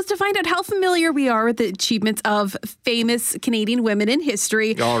so it was to find out how familiar we are with the achievements of famous Canadian women in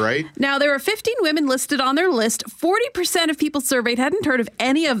history. All right. Now, there were 15 women listed on their list. 40% of people surveyed hadn't heard of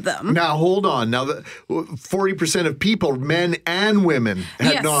any of them. Now, hold on. Now, 40% of people, men and women,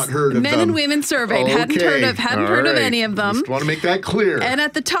 had not heard of them. Men and women surveyed hadn't heard of any of them. Just want to make that clear. And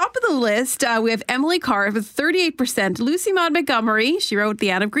at the top of the list, we have Emily Carr with 38%. Lucy Maud Montgomery, she wrote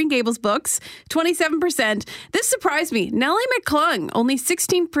the Anne of Green Gables books, 27%. This surprised me. Nellie McClung, only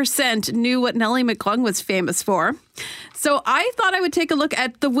 16% knew what Nellie McClung was famous for. So I thought I would take a look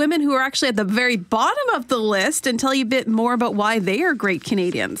at the women who are actually at the very bottom of the list and tell you a bit more about why they are great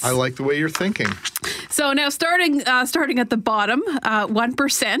Canadians. I like the way you're thinking. So now starting at the bottom,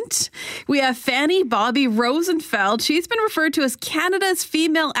 1%, we have Fanny Bobby Rosenfeld. She's been referred to as Canada's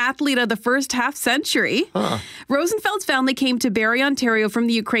female athlete of the first half century. Rosenfeld's family came to Barrie, Ontario from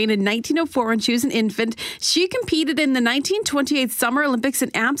the Ukraine in 1904 when she was an infant. She competed in the 1928 Summer Olympics in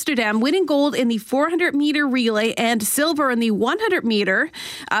Amsterdam, winning gold in the 400-meter relay and silver in the 100-meter.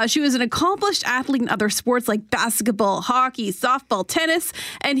 She was an accomplished athlete in other sports like basketball, hockey, softball, tennis.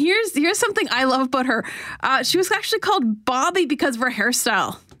 And here's something I love about her. She was actually called Bobby because of her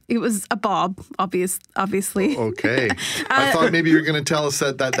hairstyle. It was a bob, obviously. Okay. I thought maybe you were going to tell us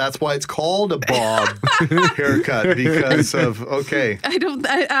that's why it's called a bob haircut because of, okay.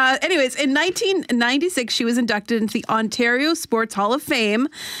 Anyways, in 1996, she was inducted into the Ontario Sports Hall of Fame.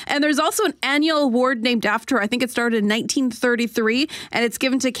 And there's also an annual award named after her. I think it started in 1933, and it's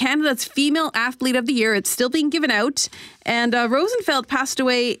given to Canada's Female Athlete of the Year. It's still being given out. And Rosenfeld passed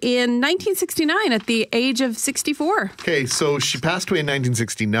away in 1969 at the age of 64. Okay, so she passed away in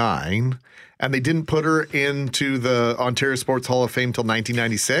 1969. And they didn't put her into the Ontario Sports Hall of Fame until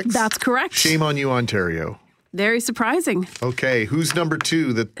 1996? That's correct. Shame on you, Ontario. Very surprising. Okay, who's number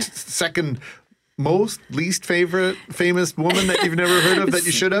two? The second least famous woman that you've never heard of that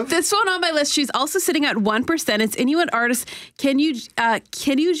you should have? This one on my list, she's also sitting at 1%. It's Inuit artist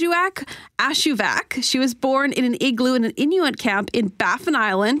Kenujuak Ashuvak. She was born in an igloo in an Inuit camp in Baffin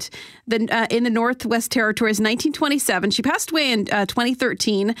Island in the Northwest Territories in 1927. She passed away in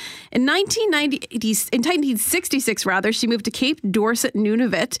 2013. In 1966, she moved to Cape Dorset,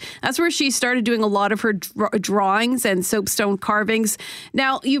 Nunavut. That's where she started doing a lot of her drawings and soapstone carvings.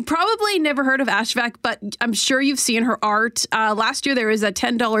 Now, you've probably never heard of Ashuvak, but I'm sure you've seen her art. Last year, there was a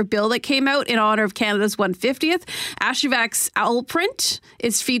 $10 bill that came out in honor of Canada's 150th. Ashuvak's owl print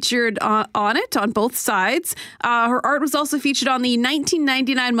is featured on it on both sides. Her art was also featured on the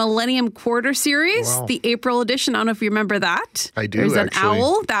 1999 Millennium Quarter series, the April edition. I don't know if you remember that. I do, There's an actually.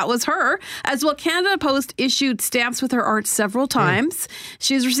 owl. That was her. As well, Canada Post issued stamps with her art several times.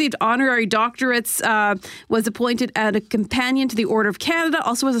 She's received honorary doctorates, was appointed as a companion to the Order of Canada,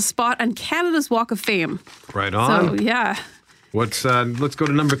 also has a spot on Canada's Walk of Fame. Right on. So, yeah. Let's go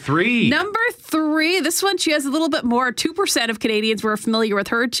to number 3. Number 3, this one, she has a little bit more. 2% of Canadians were familiar with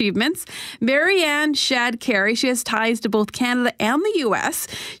her achievements. Marianne Shad Carey, she has ties to both Canada and the U.S.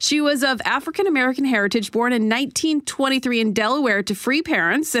 She was of African-American heritage, born in 1923 in Delaware to free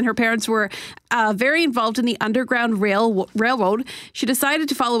parents, and her parents were very involved in the Underground Railroad. She decided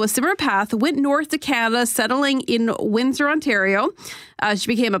to follow a similar path, went north to Canada, settling in Windsor, Ontario. She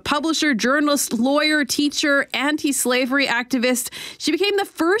became a publisher, journalist, lawyer, teacher, anti-slavery activist. She became the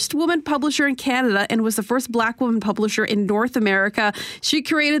first woman publisher in Canada and was the first Black woman publisher in North America. She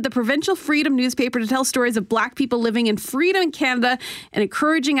created the Provincial Freedom newspaper to tell stories of Black people living in freedom in Canada and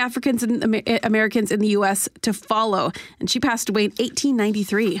encouraging Africans and Americans in the U.S. to follow. And she passed away in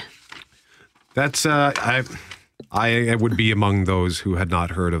 1893. That's I would be among those who had not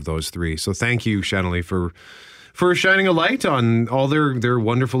heard of those 3. So thank you, Shanley, for shining a light on all their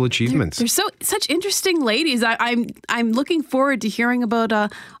wonderful achievements. They're such interesting ladies. I'm looking forward to hearing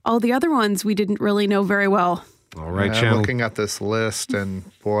about all the other ones we didn't really know very well. All right, I'm looking at this list, and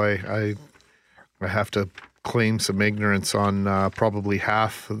boy, I have to claim some ignorance on probably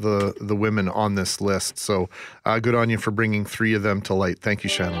half the women on this list. So good on you for bringing 3 of them to light. Thank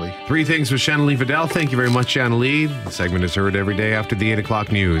you, Shanley. 3 Things with Shanley Vidal. Thank you very much, Shanley. The segment is heard every day after the 8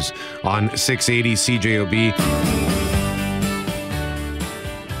 o'clock news on 680 CJOB.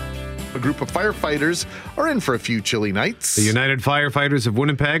 A group of firefighters are in for a few chilly nights. The United Firefighters of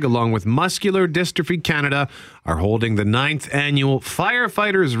Winnipeg, along with Muscular Dystrophy Canada, are holding the 9th annual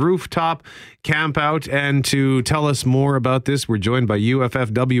Firefighters Rooftop Campout. And to tell us more about this, we're joined by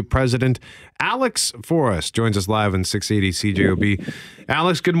UFFW President Alex Forrest. Joins us live on 680 CJOB.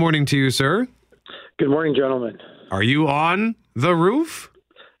 Alex, good morning to you, sir. Good morning, gentlemen. Are you on the roof?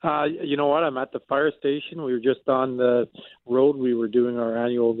 You know what? I'm at the fire station. We were just on the road. We were doing our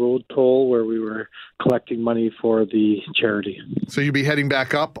annual road toll where we were collecting money for the charity. So you'll be heading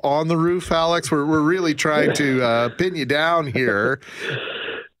back up on the roof, Alex? We're really trying to pin you down here.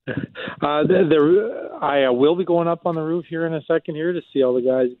 I will be going up on the roof here in a second here to see how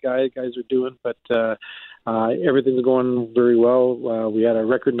the guys are doing, but everything's going very well. We had a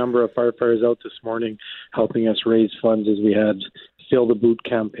record number of firefighters out this morning helping us raise funds as we had Fill the Boot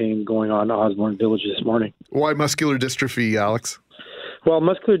campaign going on Osborne Village this morning. Why muscular dystrophy, Alex? Well,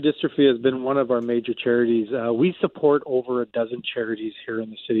 muscular dystrophy has been one of our major charities. We support over a dozen charities here in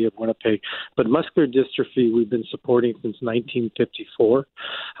the city of Winnipeg, but muscular dystrophy we've been supporting since 1954.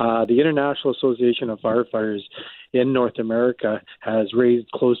 The International Association of Firefighters in North America has raised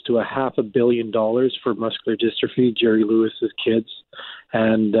close to $500 million for muscular dystrophy, Jerry Lewis's kids.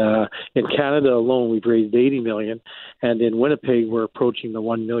 And in Canada alone, we've raised $80 million. And in Winnipeg, we're approaching the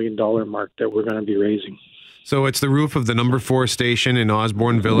 $1 million mark that we're going to be raising. So it's the roof of the number 4 station in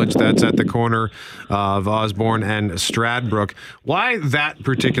Osborne Village. That's at the corner of Osborne and Stradbrook. Why that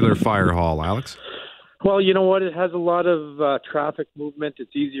particular fire hall, Alex? Well, you know what? It has a lot of traffic movement.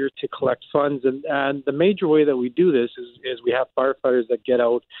 It's easier to collect funds. And the major way that we do this is we have firefighters that get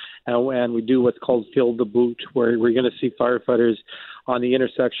out and we do what's called Fill the Boot, where we're going to see firefighters on the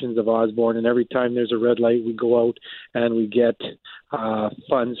intersections of Osborne. And every time there's a red light, we go out and we get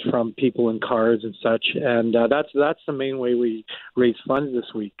funds from people in cars and such. And that's the main way we raise funds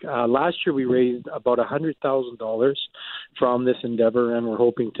this week. Last year, we raised about $100,000 from this endeavor, and we're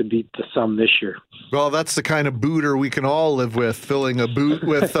hoping to beat the sum this year. Well, that's the kind of booter we can all live with, filling a boot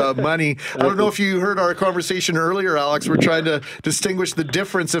with money. I don't know if you heard our conversation earlier, Alex. We're trying to distinguish the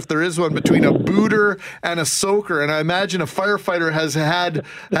difference, if there is one, between a booter and a soaker. And I imagine a firefighter has had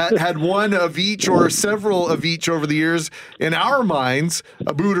one of each or several of each over the years. In our minds,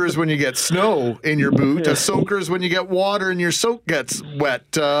 a booter is when you get snow in your boot. A soaker is when you get water and your soak gets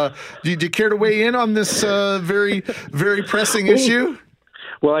wet. Do you care to weigh in on this very, very pressing issue?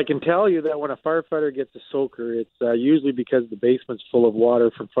 Well, I can tell you that when a firefighter gets a soaker, it's usually because the basement's full of water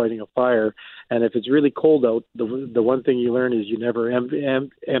from fighting a fire. And if it's really cold out, the one thing you learn is you never empty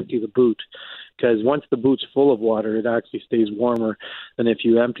the boot. Because once the boot's full of water, it actually stays warmer than if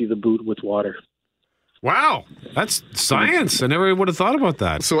you empty the boot with water. Wow, that's science. I never would have thought about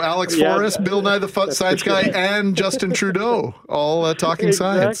that. So Alex Forrest, Bill Nye the Science Guy, and Justin Trudeau all talking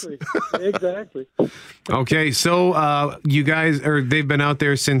science. Exactly. Okay, so you guys, they've been out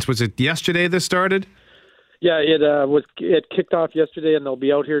there since, was it yesterday this started? Yeah, it kicked off yesterday, and they'll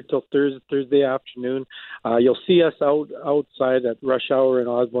be out here till Thursday afternoon. You'll see us outside at rush hour in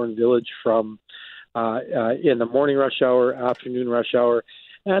Osborne Village from in the morning rush hour, afternoon rush hour.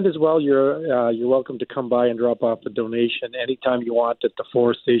 And as well, you're welcome to come by and drop off a donation anytime you want at the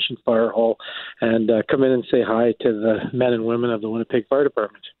 4 Station Fire Hall and come in and say hi to the men and women of the Winnipeg Fire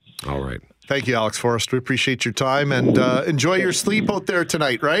Department. All right. Thank you, Alex Forrest. We appreciate your time and enjoy your sleep out there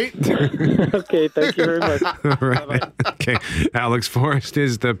tonight, right? Okay, thank you very much. All right. Okay. Alex Forrest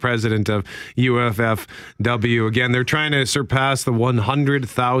is the president of UFFW. Again, they're trying to surpass the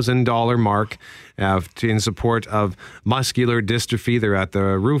 $100,000 mark in support of muscular dystrophy. They're at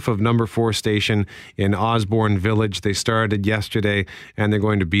the roof of number 4 station in Osborne Village. They started yesterday, and they're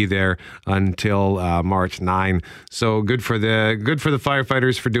going to be there until March 9. So good for the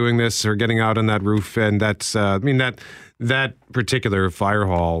firefighters for doing this or getting out on that roof. And that's that particular fire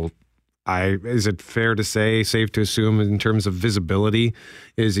hall, is it fair to say, safe to assume, in terms of visibility,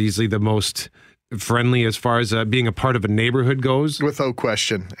 is easily the most friendly as far as being a part of a neighborhood goes? Without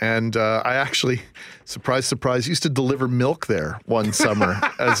question. And I actually, surprise, used to deliver milk there one summer.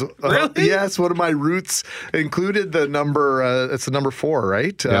 Really? Yes, one of my routes included the number, it's the number 4,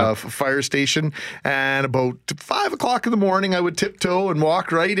 right? Yeah. Fire station. And about 5 o'clock in the morning, I would tiptoe and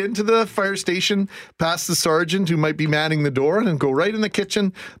walk right into the fire station, past the sergeant who might be manning the door, and then go right in the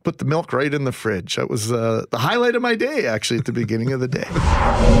kitchen, put the milk right in the fridge. That was the highlight of my day, actually, at the beginning of the day.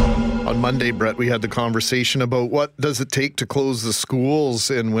 On Monday, Brett, we had the conversation about what does it take to close the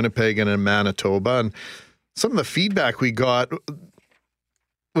schools in Winnipeg and in Manitoba. And some of the feedback we got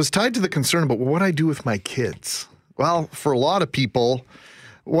was tied to the concern about what I do with my kids. Well, for a lot of people,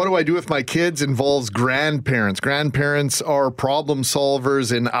 what do I do with my kids involves grandparents. Grandparents are problem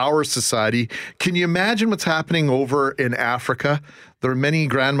solvers in our society. Can you imagine what's happening over in Africa? There are many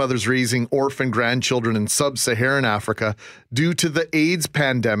grandmothers raising orphan grandchildren in sub-Saharan Africa due to the AIDS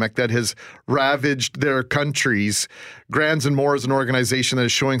pandemic that has ravaged their countries. Grands and More is an organization that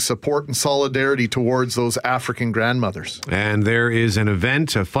is showing support and solidarity towards those African grandmothers. And there is an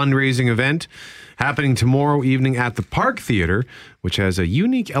event, a fundraising event, happening tomorrow evening at the Park Theatre, which has a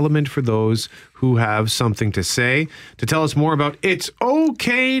unique element for those who have something to say. To tell us more about It's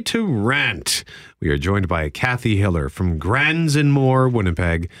Okay to Rant, we are joined by Kathy Hiller from Grands and More,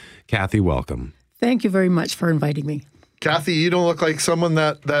 Winnipeg. Kathy, welcome. Thank you very much for inviting me. Kathy, you don't look like someone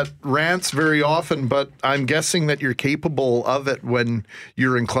that rants very often, but I'm guessing that you're capable of it when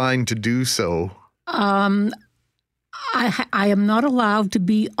you're inclined to do so. I am not allowed to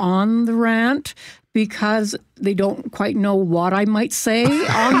be on the rant because they don't quite know what I might say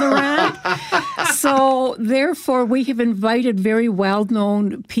on the rant. So therefore, we have invited very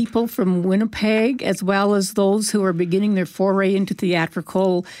well-known people from Winnipeg, as well as those who are beginning their foray into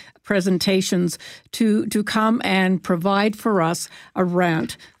theatrical presentations to come and provide for us a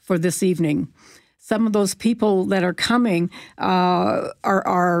rant for this evening. Some of those people that are coming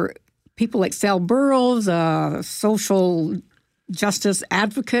are people like Sal Burrows, a social justice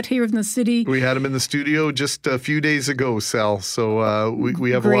advocate here in the city. We had him in the studio just a few days ago, Sal. So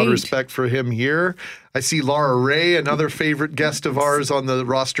we have a lot of respect for him here. I see Laura Ray, another favorite guest of ours on the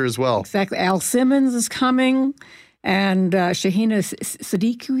roster as well. Exactly. Al Simmons is coming, and Shahina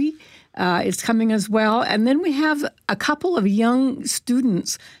Siddiqui is coming as well. And then we have a couple of young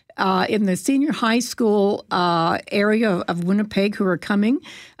students in the senior high school area of Winnipeg who are coming.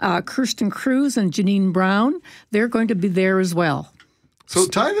 Kirsten Cruz and Janine Brown, they're going to be there as well. So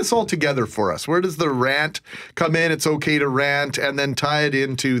tie this all together for us. Where does the rant come in? It's okay to rant, and then tie it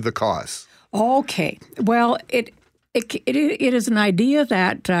into the cause. Okay. Well, it is an idea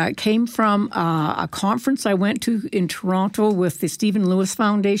that came from a conference I went to in Toronto with the Stephen Lewis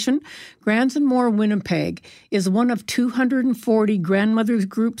Foundation. Grands and More Winnipeg is one of 240 grandmothers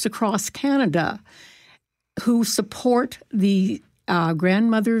groups across Canada who support the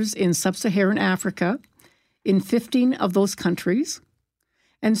grandmothers in sub-Saharan Africa in 15 of those countries.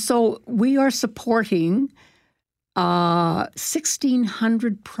 And so we are supporting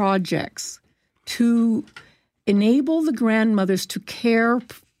 1,600 projects to enable the grandmothers to care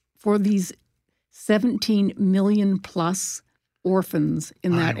for these 17 million plus orphans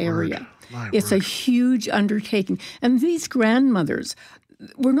in that area. It's a huge undertaking. And these grandmothers,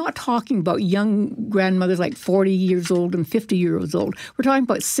 we're not talking about young grandmothers like 40 years old and 50 years old. We're talking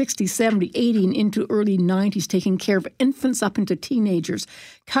about 60, 70, 80 and into early 90s, taking care of infants up into teenagers,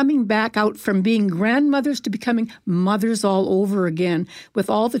 coming back out from being grandmothers to becoming mothers all over again with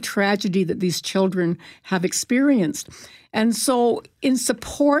all the tragedy that these children have experienced. And so in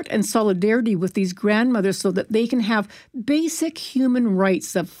support and solidarity with these grandmothers so that they can have basic human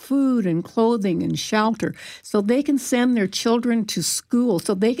rights of food and clothing and shelter, so they can send their children to school,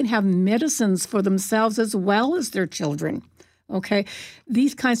 so they can have medicines for themselves as well as their children, okay?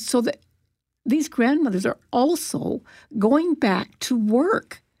 So that these grandmothers are also going back to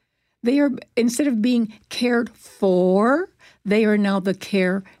work. They are, instead of being cared for, they are now the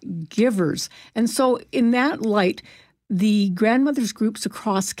caregivers. And so in that light, the grandmothers groups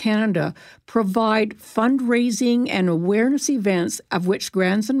across Canada provide fundraising and awareness events, of which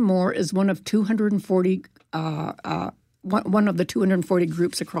Grands and More is one of 240, one of the 240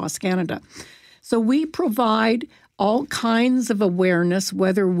 groups across Canada. So we provide all kinds of awareness,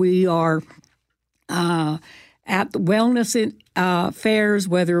 whether we are at the wellness fairs,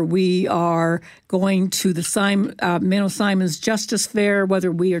 whether we are going to the Menno Simons Justice Fair,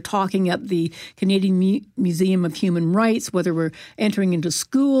 whether we are talking at the Canadian Museum of Human Rights, whether we're entering into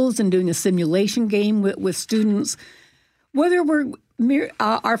schools and doing a simulation game with students, whether we're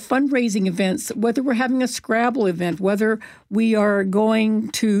our fundraising events, whether we're having a Scrabble event, whether we are going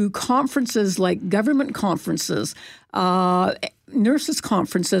to conferences like government conferences, nurses'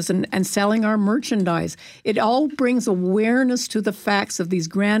 conferences, and selling our merchandise. It all brings awareness to the facts of these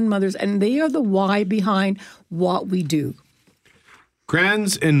grandmothers, and they are the why behind what we do.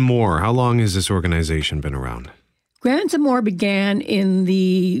 Grands and More, how long has this organization been around? Grands and More began in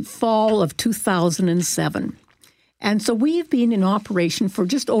the fall of 2007. And so we've been in operation for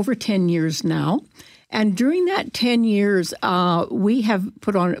just over 10 years now. And during that 10 years, we have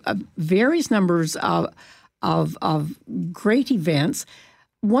put on various numbers of great events,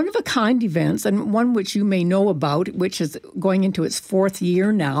 one-of-a-kind events, and one which you may know about, which is going into its fourth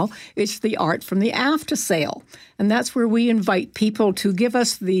year now. It's the Art from the After Sale. And that's where we invite people to give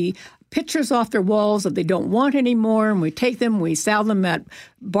us the pictures off their walls that they don't want anymore, and we take them, we sell them at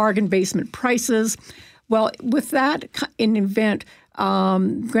bargain basement prices. Well, with that an event,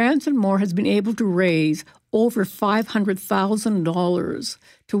 Grants and More has been able to raise over $500,000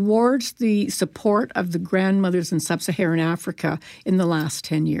 towards the support of the grandmothers in sub-Saharan Africa in the last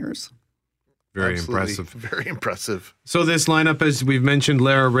 10 years. Very Absolutely. impressive. Very impressive. So this lineup, as we've mentioned,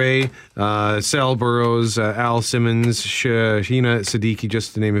 Lara Ray, Sal Burrows, Al Simmons, Sheena Siddiqui,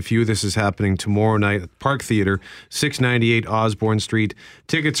 just to name a few. This is happening tomorrow night at Park Theatre, 698 Osborne Street.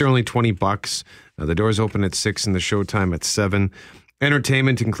 Tickets are only $20. The doors open at 6 and the showtime at 7.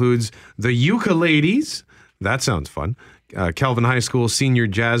 Entertainment includes the Ukulades. That sounds fun. Kelvin High School Senior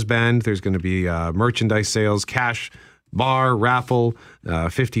Jazz Band. There's going to be merchandise sales, cash bar, raffle,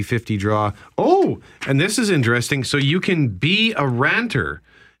 50-50 draw. Oh, and this is interesting. So you can be a ranter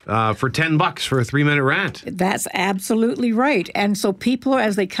for $10 for a 3-minute rant. That's absolutely right. And so people,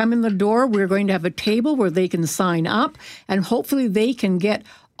 as they come in the door, we're going to have a table where they can sign up, and hopefully they can get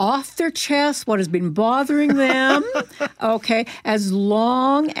off their chest what has been bothering them, okay, as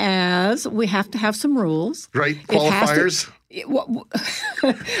long as we have to have some rules. Right, qualifiers.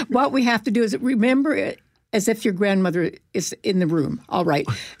 What we have to do is remember it as if your grandmother is in the room. All right.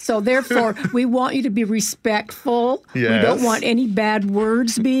 So therefore, we want you to be respectful. Yes. We don't want any bad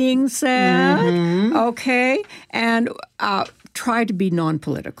words being said. Mm-hmm. Okay. And try to be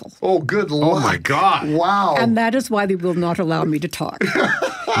non-political. Oh, good luck. Oh, my God. Wow. And that is why they will not allow me to talk.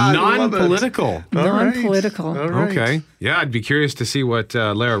 Non-political. Non-political. All right. Okay. Yeah, I'd be curious to see what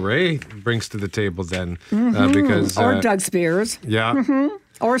Lara Ray brings to the table then. Because Or Doug Spears. Yeah. Mm-hmm.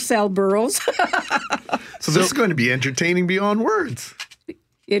 Or Sal Burrows. So this is going to be entertaining beyond words.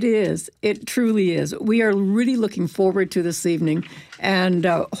 It is. It truly is. We are really looking forward to this evening and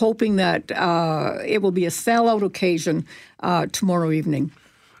hoping that it will be a sellout occasion tomorrow evening.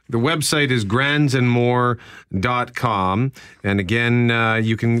 The website is grandsandmore.com. And again,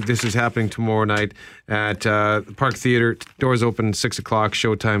 this is happening tomorrow night at Park Theatre. Doors open 6 o'clock,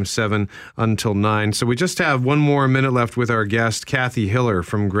 showtime 7 until 9. So we just have one more minute left with our guest, Kathy Hiller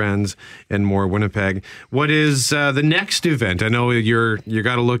from Grands and More Winnipeg. What is the next event? I know you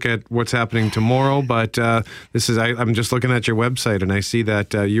got to look at what's happening tomorrow, but I'm just looking at your website and I see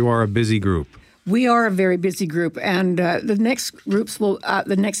that you are a busy group. We are a very busy group, and the next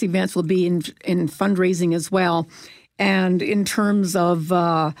events will be in fundraising as well. And in terms of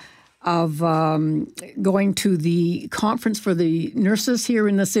going to the conference for the nurses here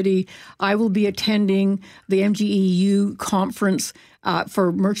in the city, I will be attending the MGEU conference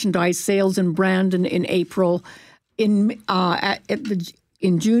for merchandise sales and brand in April. In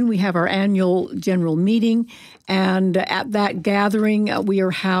June, we have our annual general meeting, and at that gathering, we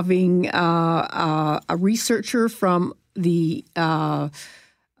are having a researcher from the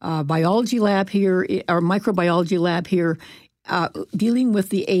biology lab here, our microbiology lab here, dealing with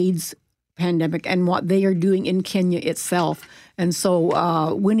the AIDS pandemic and what they are doing in Kenya itself. And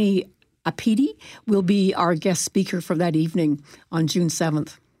so Winnie Apidi will be our guest speaker for that evening on June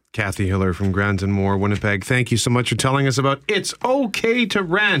 7th. Kathy Hiller from Grands and More, Winnipeg. Thank you so much for telling us about It's Okay to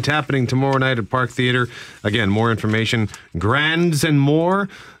Rant happening tomorrow night at Park Theatre. Again, more information, Grands and More.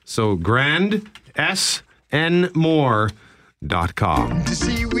 So grandsnmore.com. The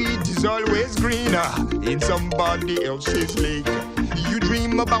seaweed is always greener in somebody else's lake. You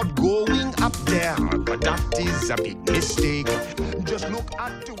dream about going up there, but that is a big mistake. Just look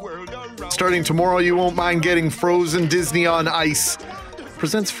at the world around. Starting tomorrow, you won't mind getting Frozen Disney on Ice.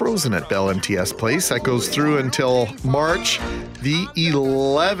 Presents Frozen at Bell MTS Place. That goes through until March the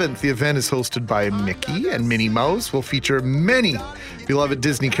 11th. The event is hosted by Mickey and Minnie Mouse. Will feature many beloved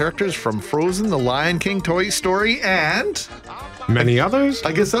Disney characters from Frozen, The Lion King, Toy Story, and many others.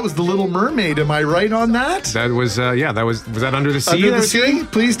 I guess that was The Little Mermaid. Am I right on that? That was, was that Under the Sea? Under the Sea?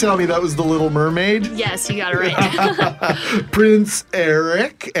 Please tell me that was The Little Mermaid. Yes, you got it right. Prince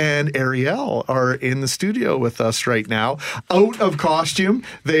Eric and Ariel are in the studio with us right now, out of costume.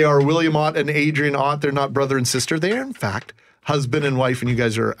 They are William Ott and Adrian Ott. They're not brother and sister. They are, in fact, husband and wife, and you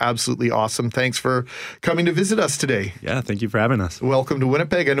guys are absolutely awesome. Thanks for coming to visit us today. Yeah, thank you for having us. Welcome to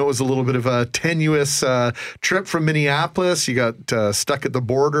Winnipeg. I know it was a little bit of a tenuous trip from Minneapolis. You got stuck at the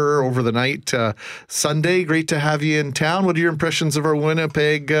border over the night Sunday. Great to have you in town. What are your impressions of our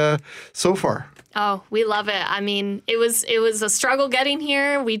Winnipeg so far? Oh, we love it. I mean, it was a struggle getting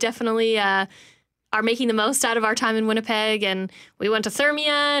here. We definitely are making the most out of our time in Winnipeg, and we went to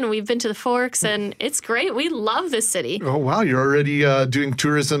Thermia and we've been to the Forks, and it's great. We love this city. Oh, wow. You're already doing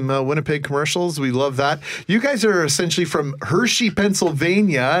tourism Winnipeg commercials. We love that. You guys are essentially from Hershey,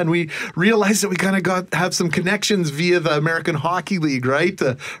 Pennsylvania, and we realized that we kind of have some connections via the American Hockey League, right?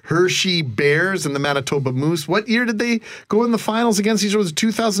 The Hershey Bears and the Manitoba Moose. What year did they go in the finals against each other? Was it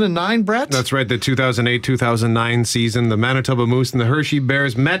 2009, Brett? That's right. The 2008-2009 season, the Manitoba Moose and the Hershey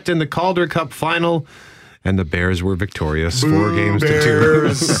Bears met in the Calder Cup final. And the Bears were victorious, 4 games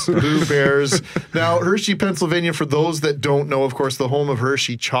to 2. Boo Bears. Now, Hershey, Pennsylvania, for those that don't know, of course, the home of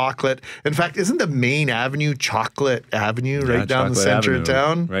Hershey chocolate. In fact, isn't the main avenue Chocolate Avenue right down the center of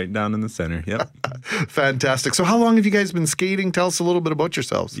town? Right down in the center, yep. Fantastic. So how long have you guys been skating? Tell us a little bit about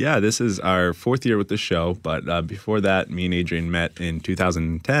yourselves. Yeah, this is our 4th year with the show, but before that, me and Adrian met in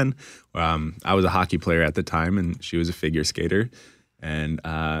 2010. I was a hockey player at the time, and she was a figure skater. And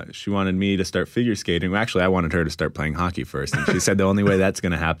she wanted me to start figure skating. Well, actually, I wanted her to start playing hockey first. And she said the only way that's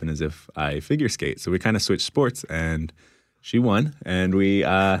going to happen is if I figure skate. So we kind of switched sports, and she won. And we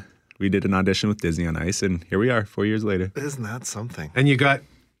did an audition with Disney on Ice, and here we are 4 years later. Isn't that something? And you got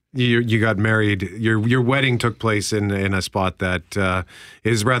married. Your wedding took place in a spot that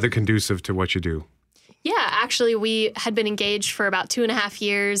is rather conducive to what you do. Yeah, actually, we had been engaged for about 2.5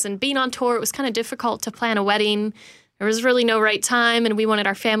 years, and being on tour, it was kind of difficult to plan a wedding. There was really no right time, and we wanted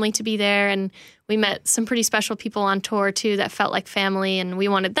our family to be there, and we met some pretty special people on tour, too, that felt like family, and we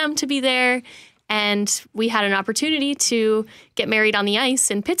wanted them to be there, and we had an opportunity to get married on the ice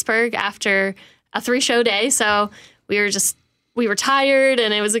in Pittsburgh after a 3-show day, so we were tired,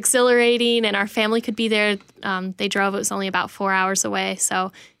 and it was exhilarating, and our family could be there. They drove. It was only about 4 hours away,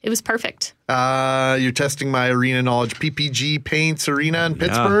 so it was perfect. You're testing my arena knowledge. PPG Paints Arena in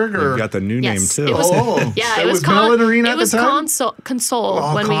Pittsburgh? We've got the new name, too. It was, it was Mellon Arena at the time?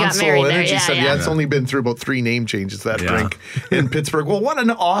 Console when we got married there. Yeah, it's only been through about 3 name changes, that rink in Pittsburgh. Well, what an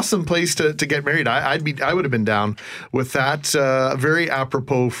awesome place to get married. I would have been down with that. Very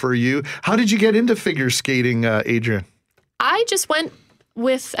apropos for you. How did you get into figure skating, Adrian? I just went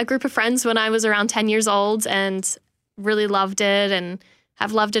with a group of friends when I was around 10 years old and really loved it and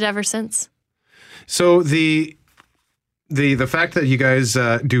have loved it ever since. So the fact that you guys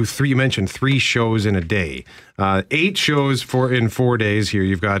you mentioned 3 shows in a day, 8 shows in 4 days here.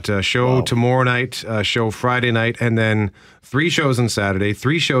 You've got a show tomorrow night, a show Friday night, and then 3 shows on Saturday,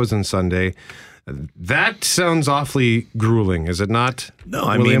 3 shows on Sunday. That sounds awfully grueling, is it not? No,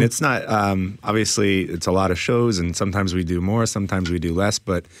 I mean, it's not. Obviously, it's a lot of shows, and sometimes we do more, sometimes we do less,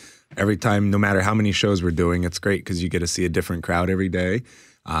 but every time, no matter how many shows we're doing, it's great because you get to see a different crowd every day,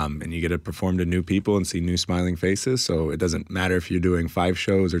 and you get to perform to new people and see new smiling faces, so it doesn't matter if you're doing 5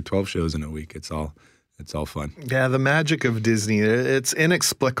 shows or 12 shows in a week. It's all fun. Yeah, the magic of Disney, it's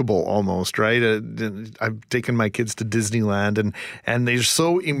inexplicable almost, right? I've taken my kids to Disneyland and they're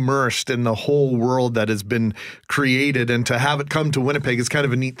so immersed in the whole world that has been created, and to have it come to Winnipeg is kind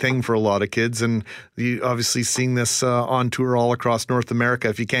of a neat thing for a lot of kids, and you obviously seeing this on tour all across North America.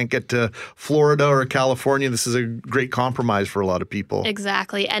 If you can't get to Florida or California, this is a great compromise for a lot of people.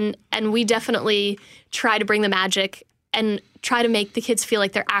 Exactly, and we definitely try to bring the magic and try to make the kids feel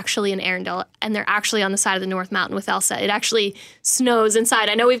like they're actually in Arendelle and they're actually on the side of the North Mountain with Elsa. It actually snows inside.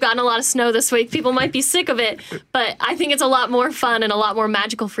 I know we've gotten a lot of snow this week. People might be sick of it, but I think it's a lot more fun and a lot more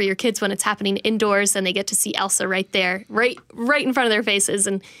magical for your kids when it's happening indoors and they get to see Elsa right there, right in front of their faces,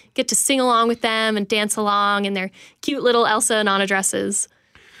 and get to sing along with them and dance along in their cute little Elsa and Anna dresses.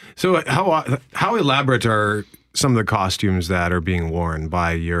 So how elaborate are some of the costumes that are being worn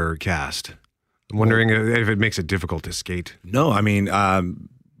by your cast? I'm wondering if it makes it difficult to skate. No, I mean,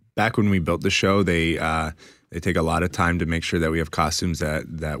 back when we built the show, they take a lot of time to make sure that we have costumes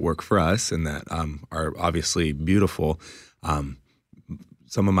that work for us and that are obviously beautiful.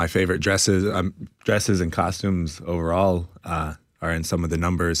 Some of my favorite dresses and costumes overall are in some of the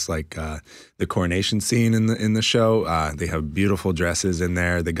numbers, like the coronation scene in the show. They have beautiful dresses in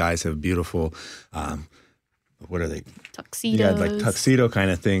there. The guys have beautiful. What are they? Tuxedos. Yeah, like tuxedo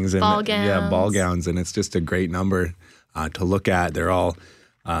kind of things. And ball gowns. Yeah, ball gowns. And it's just a great number to look at. They're all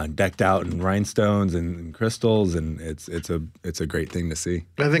decked out in rhinestones and crystals, and it's a great thing to see.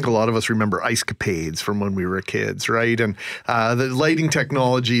 I think a lot of us remember ice capades from when we were kids, right? And the lighting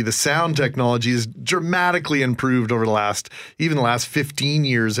technology, the sound technology is dramatically improved over the last 15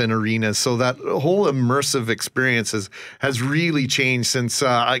 years in arenas. So that whole immersive experience has really changed since,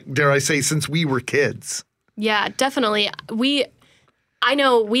 dare I say, since we were kids. Yeah, definitely. I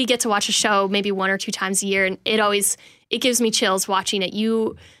know we get to watch a show maybe 1 or 2 times a year, and it gives me chills watching it.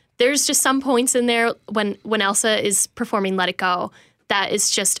 There's just some points in there when Elsa is performing Let It Go that is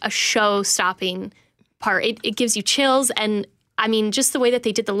just a show-stopping part. It gives you chills, and I mean, just the way that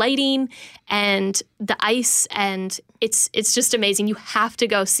they did the lighting and the ice, and it's just amazing. You have to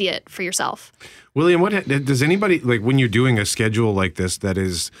go see it for yourself. William, what does anybody, like when you're doing a schedule like this that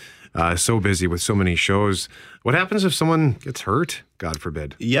is so busy with so many shows, what happens if someone gets hurt, God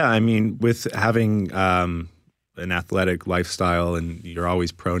forbid? Yeah, I mean, with having an athletic lifestyle, and you're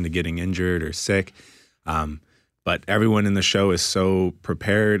always prone to getting injured or sick, but everyone in the show is so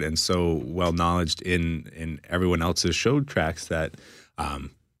prepared and so well-knowledged in everyone else's show tracks that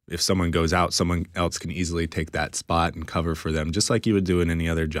if someone goes out, someone else can easily take that spot and cover for them, just like you would do in any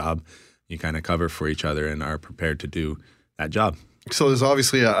other job. You kind of cover for each other and are prepared to do that job. So there's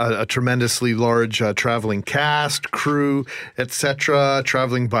obviously a tremendously large traveling cast, crew, etc.,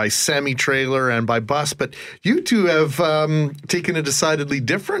 traveling by semi-trailer and by bus. But you two have taken a decidedly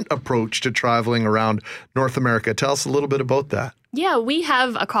different approach to traveling around North America. Tell us a little bit about that. Yeah, we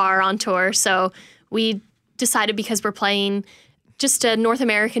have a car on tour, so we decided because we're playing just a North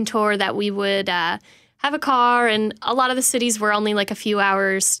American tour that we would have a car, and a lot of the cities were only like a few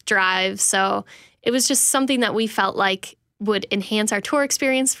hours drive. So it was just something that we felt like would enhance our tour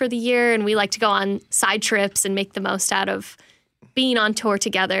experience for the year, and we like to go on side trips and make the most out of being on tour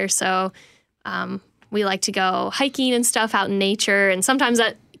together. So we like to go hiking and stuff out in nature, and sometimes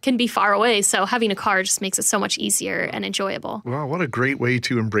that can be far away, so having a car just makes it so much easier and enjoyable. Wow, what a great way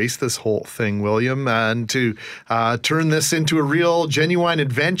to embrace this whole thing, William, and to turn this into a real, genuine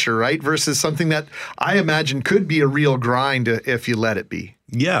adventure, right? Versus something that I imagine could be a real grind if you let it be.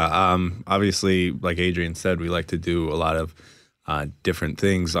 Yeah, obviously, like Adrian said, we like to do a lot of different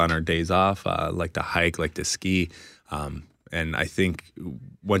things on our days off, like to hike, like to ski. And I think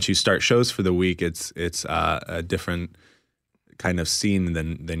once you start shows for the week, it's a different kind of scene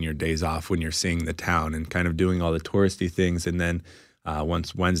than your days off when you're seeing the town and kind of doing all the touristy things. And then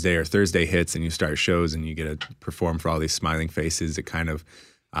once Wednesday or Thursday hits and you start shows and you get to perform for all these smiling faces, it kind of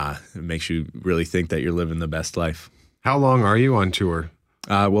makes you really think that you're living the best life. How long are you on tour?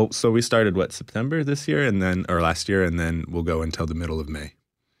 Well, so we started, September this year or last year, and then we'll go until the middle of May.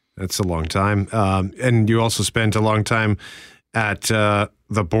 That's a long time. And you also spent a long time at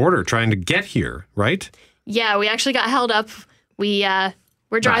the border trying to get here, right? Yeah, we actually got held up.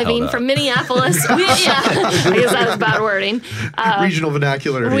 We're driving from Minneapolis. I guess that was bad wording. Regional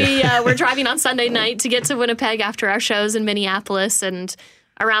vernacular. We're driving on Sunday night to get to Winnipeg after our shows in Minneapolis, and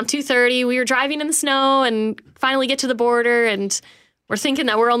around 2:30 we were driving in the snow and finally get to the border, and we're thinking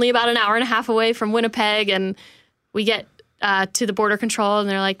that we're only about an hour and a half away from Winnipeg, and we get to the border control, and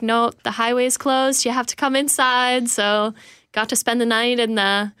they're like, no, the highway is closed. You have to come inside. So got to spend the night in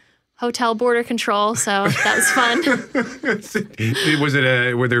the hotel border control. So that was fun.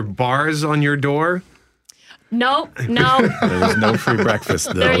 Were there bars on your door? No. There was no free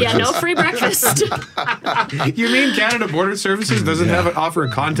breakfast, though. No free breakfast. You mean Canada Border Services doesn't offer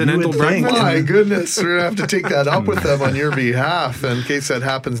a continental breakfast? My goodness, we're going to have to take that up with them on your behalf in case that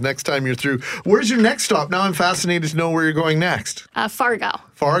happens next time you're through. Where's your next stop? Now I'm fascinated to know where you're going next. Fargo.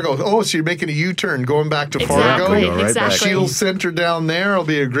 Fargo. Oh, so you're making a U-turn going back to Fargo? Exactly. Shield Center down there. It'll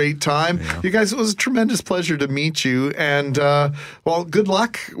be a great time. Yeah. You guys, it was a tremendous pleasure to meet you. And, well, good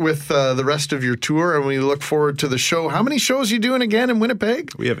luck with the rest of your tour. And we look forward to the show. How many shows are you doing again in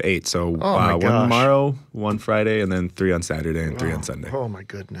Winnipeg? We have 8. So one tomorrow, 1 Friday, and then 3 on Saturday and 3 on Sunday. Oh, my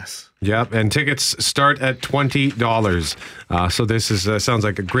goodness. Yep, and tickets start at $20. So this is sounds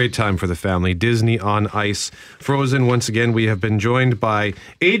like a great time for the family. Disney on Ice, Frozen. Once again, we have been joined by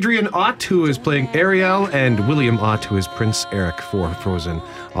Adrian Ott, who is playing Ariel, and William Ott, who is Prince Eric for Frozen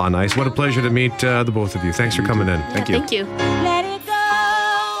on Ice. What a pleasure to meet the both of you. Thanks for coming in. Thank you. Thank you. Let it go,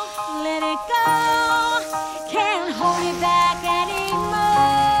 can't hold it back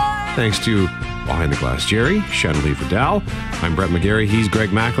anymore. Thanks to Behind the Glass Jerry, Chandelier Vidal. I'm Brett McGarry. He's Greg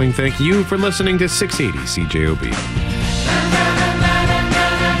Mackling. Thank you for listening to 680 CJOB.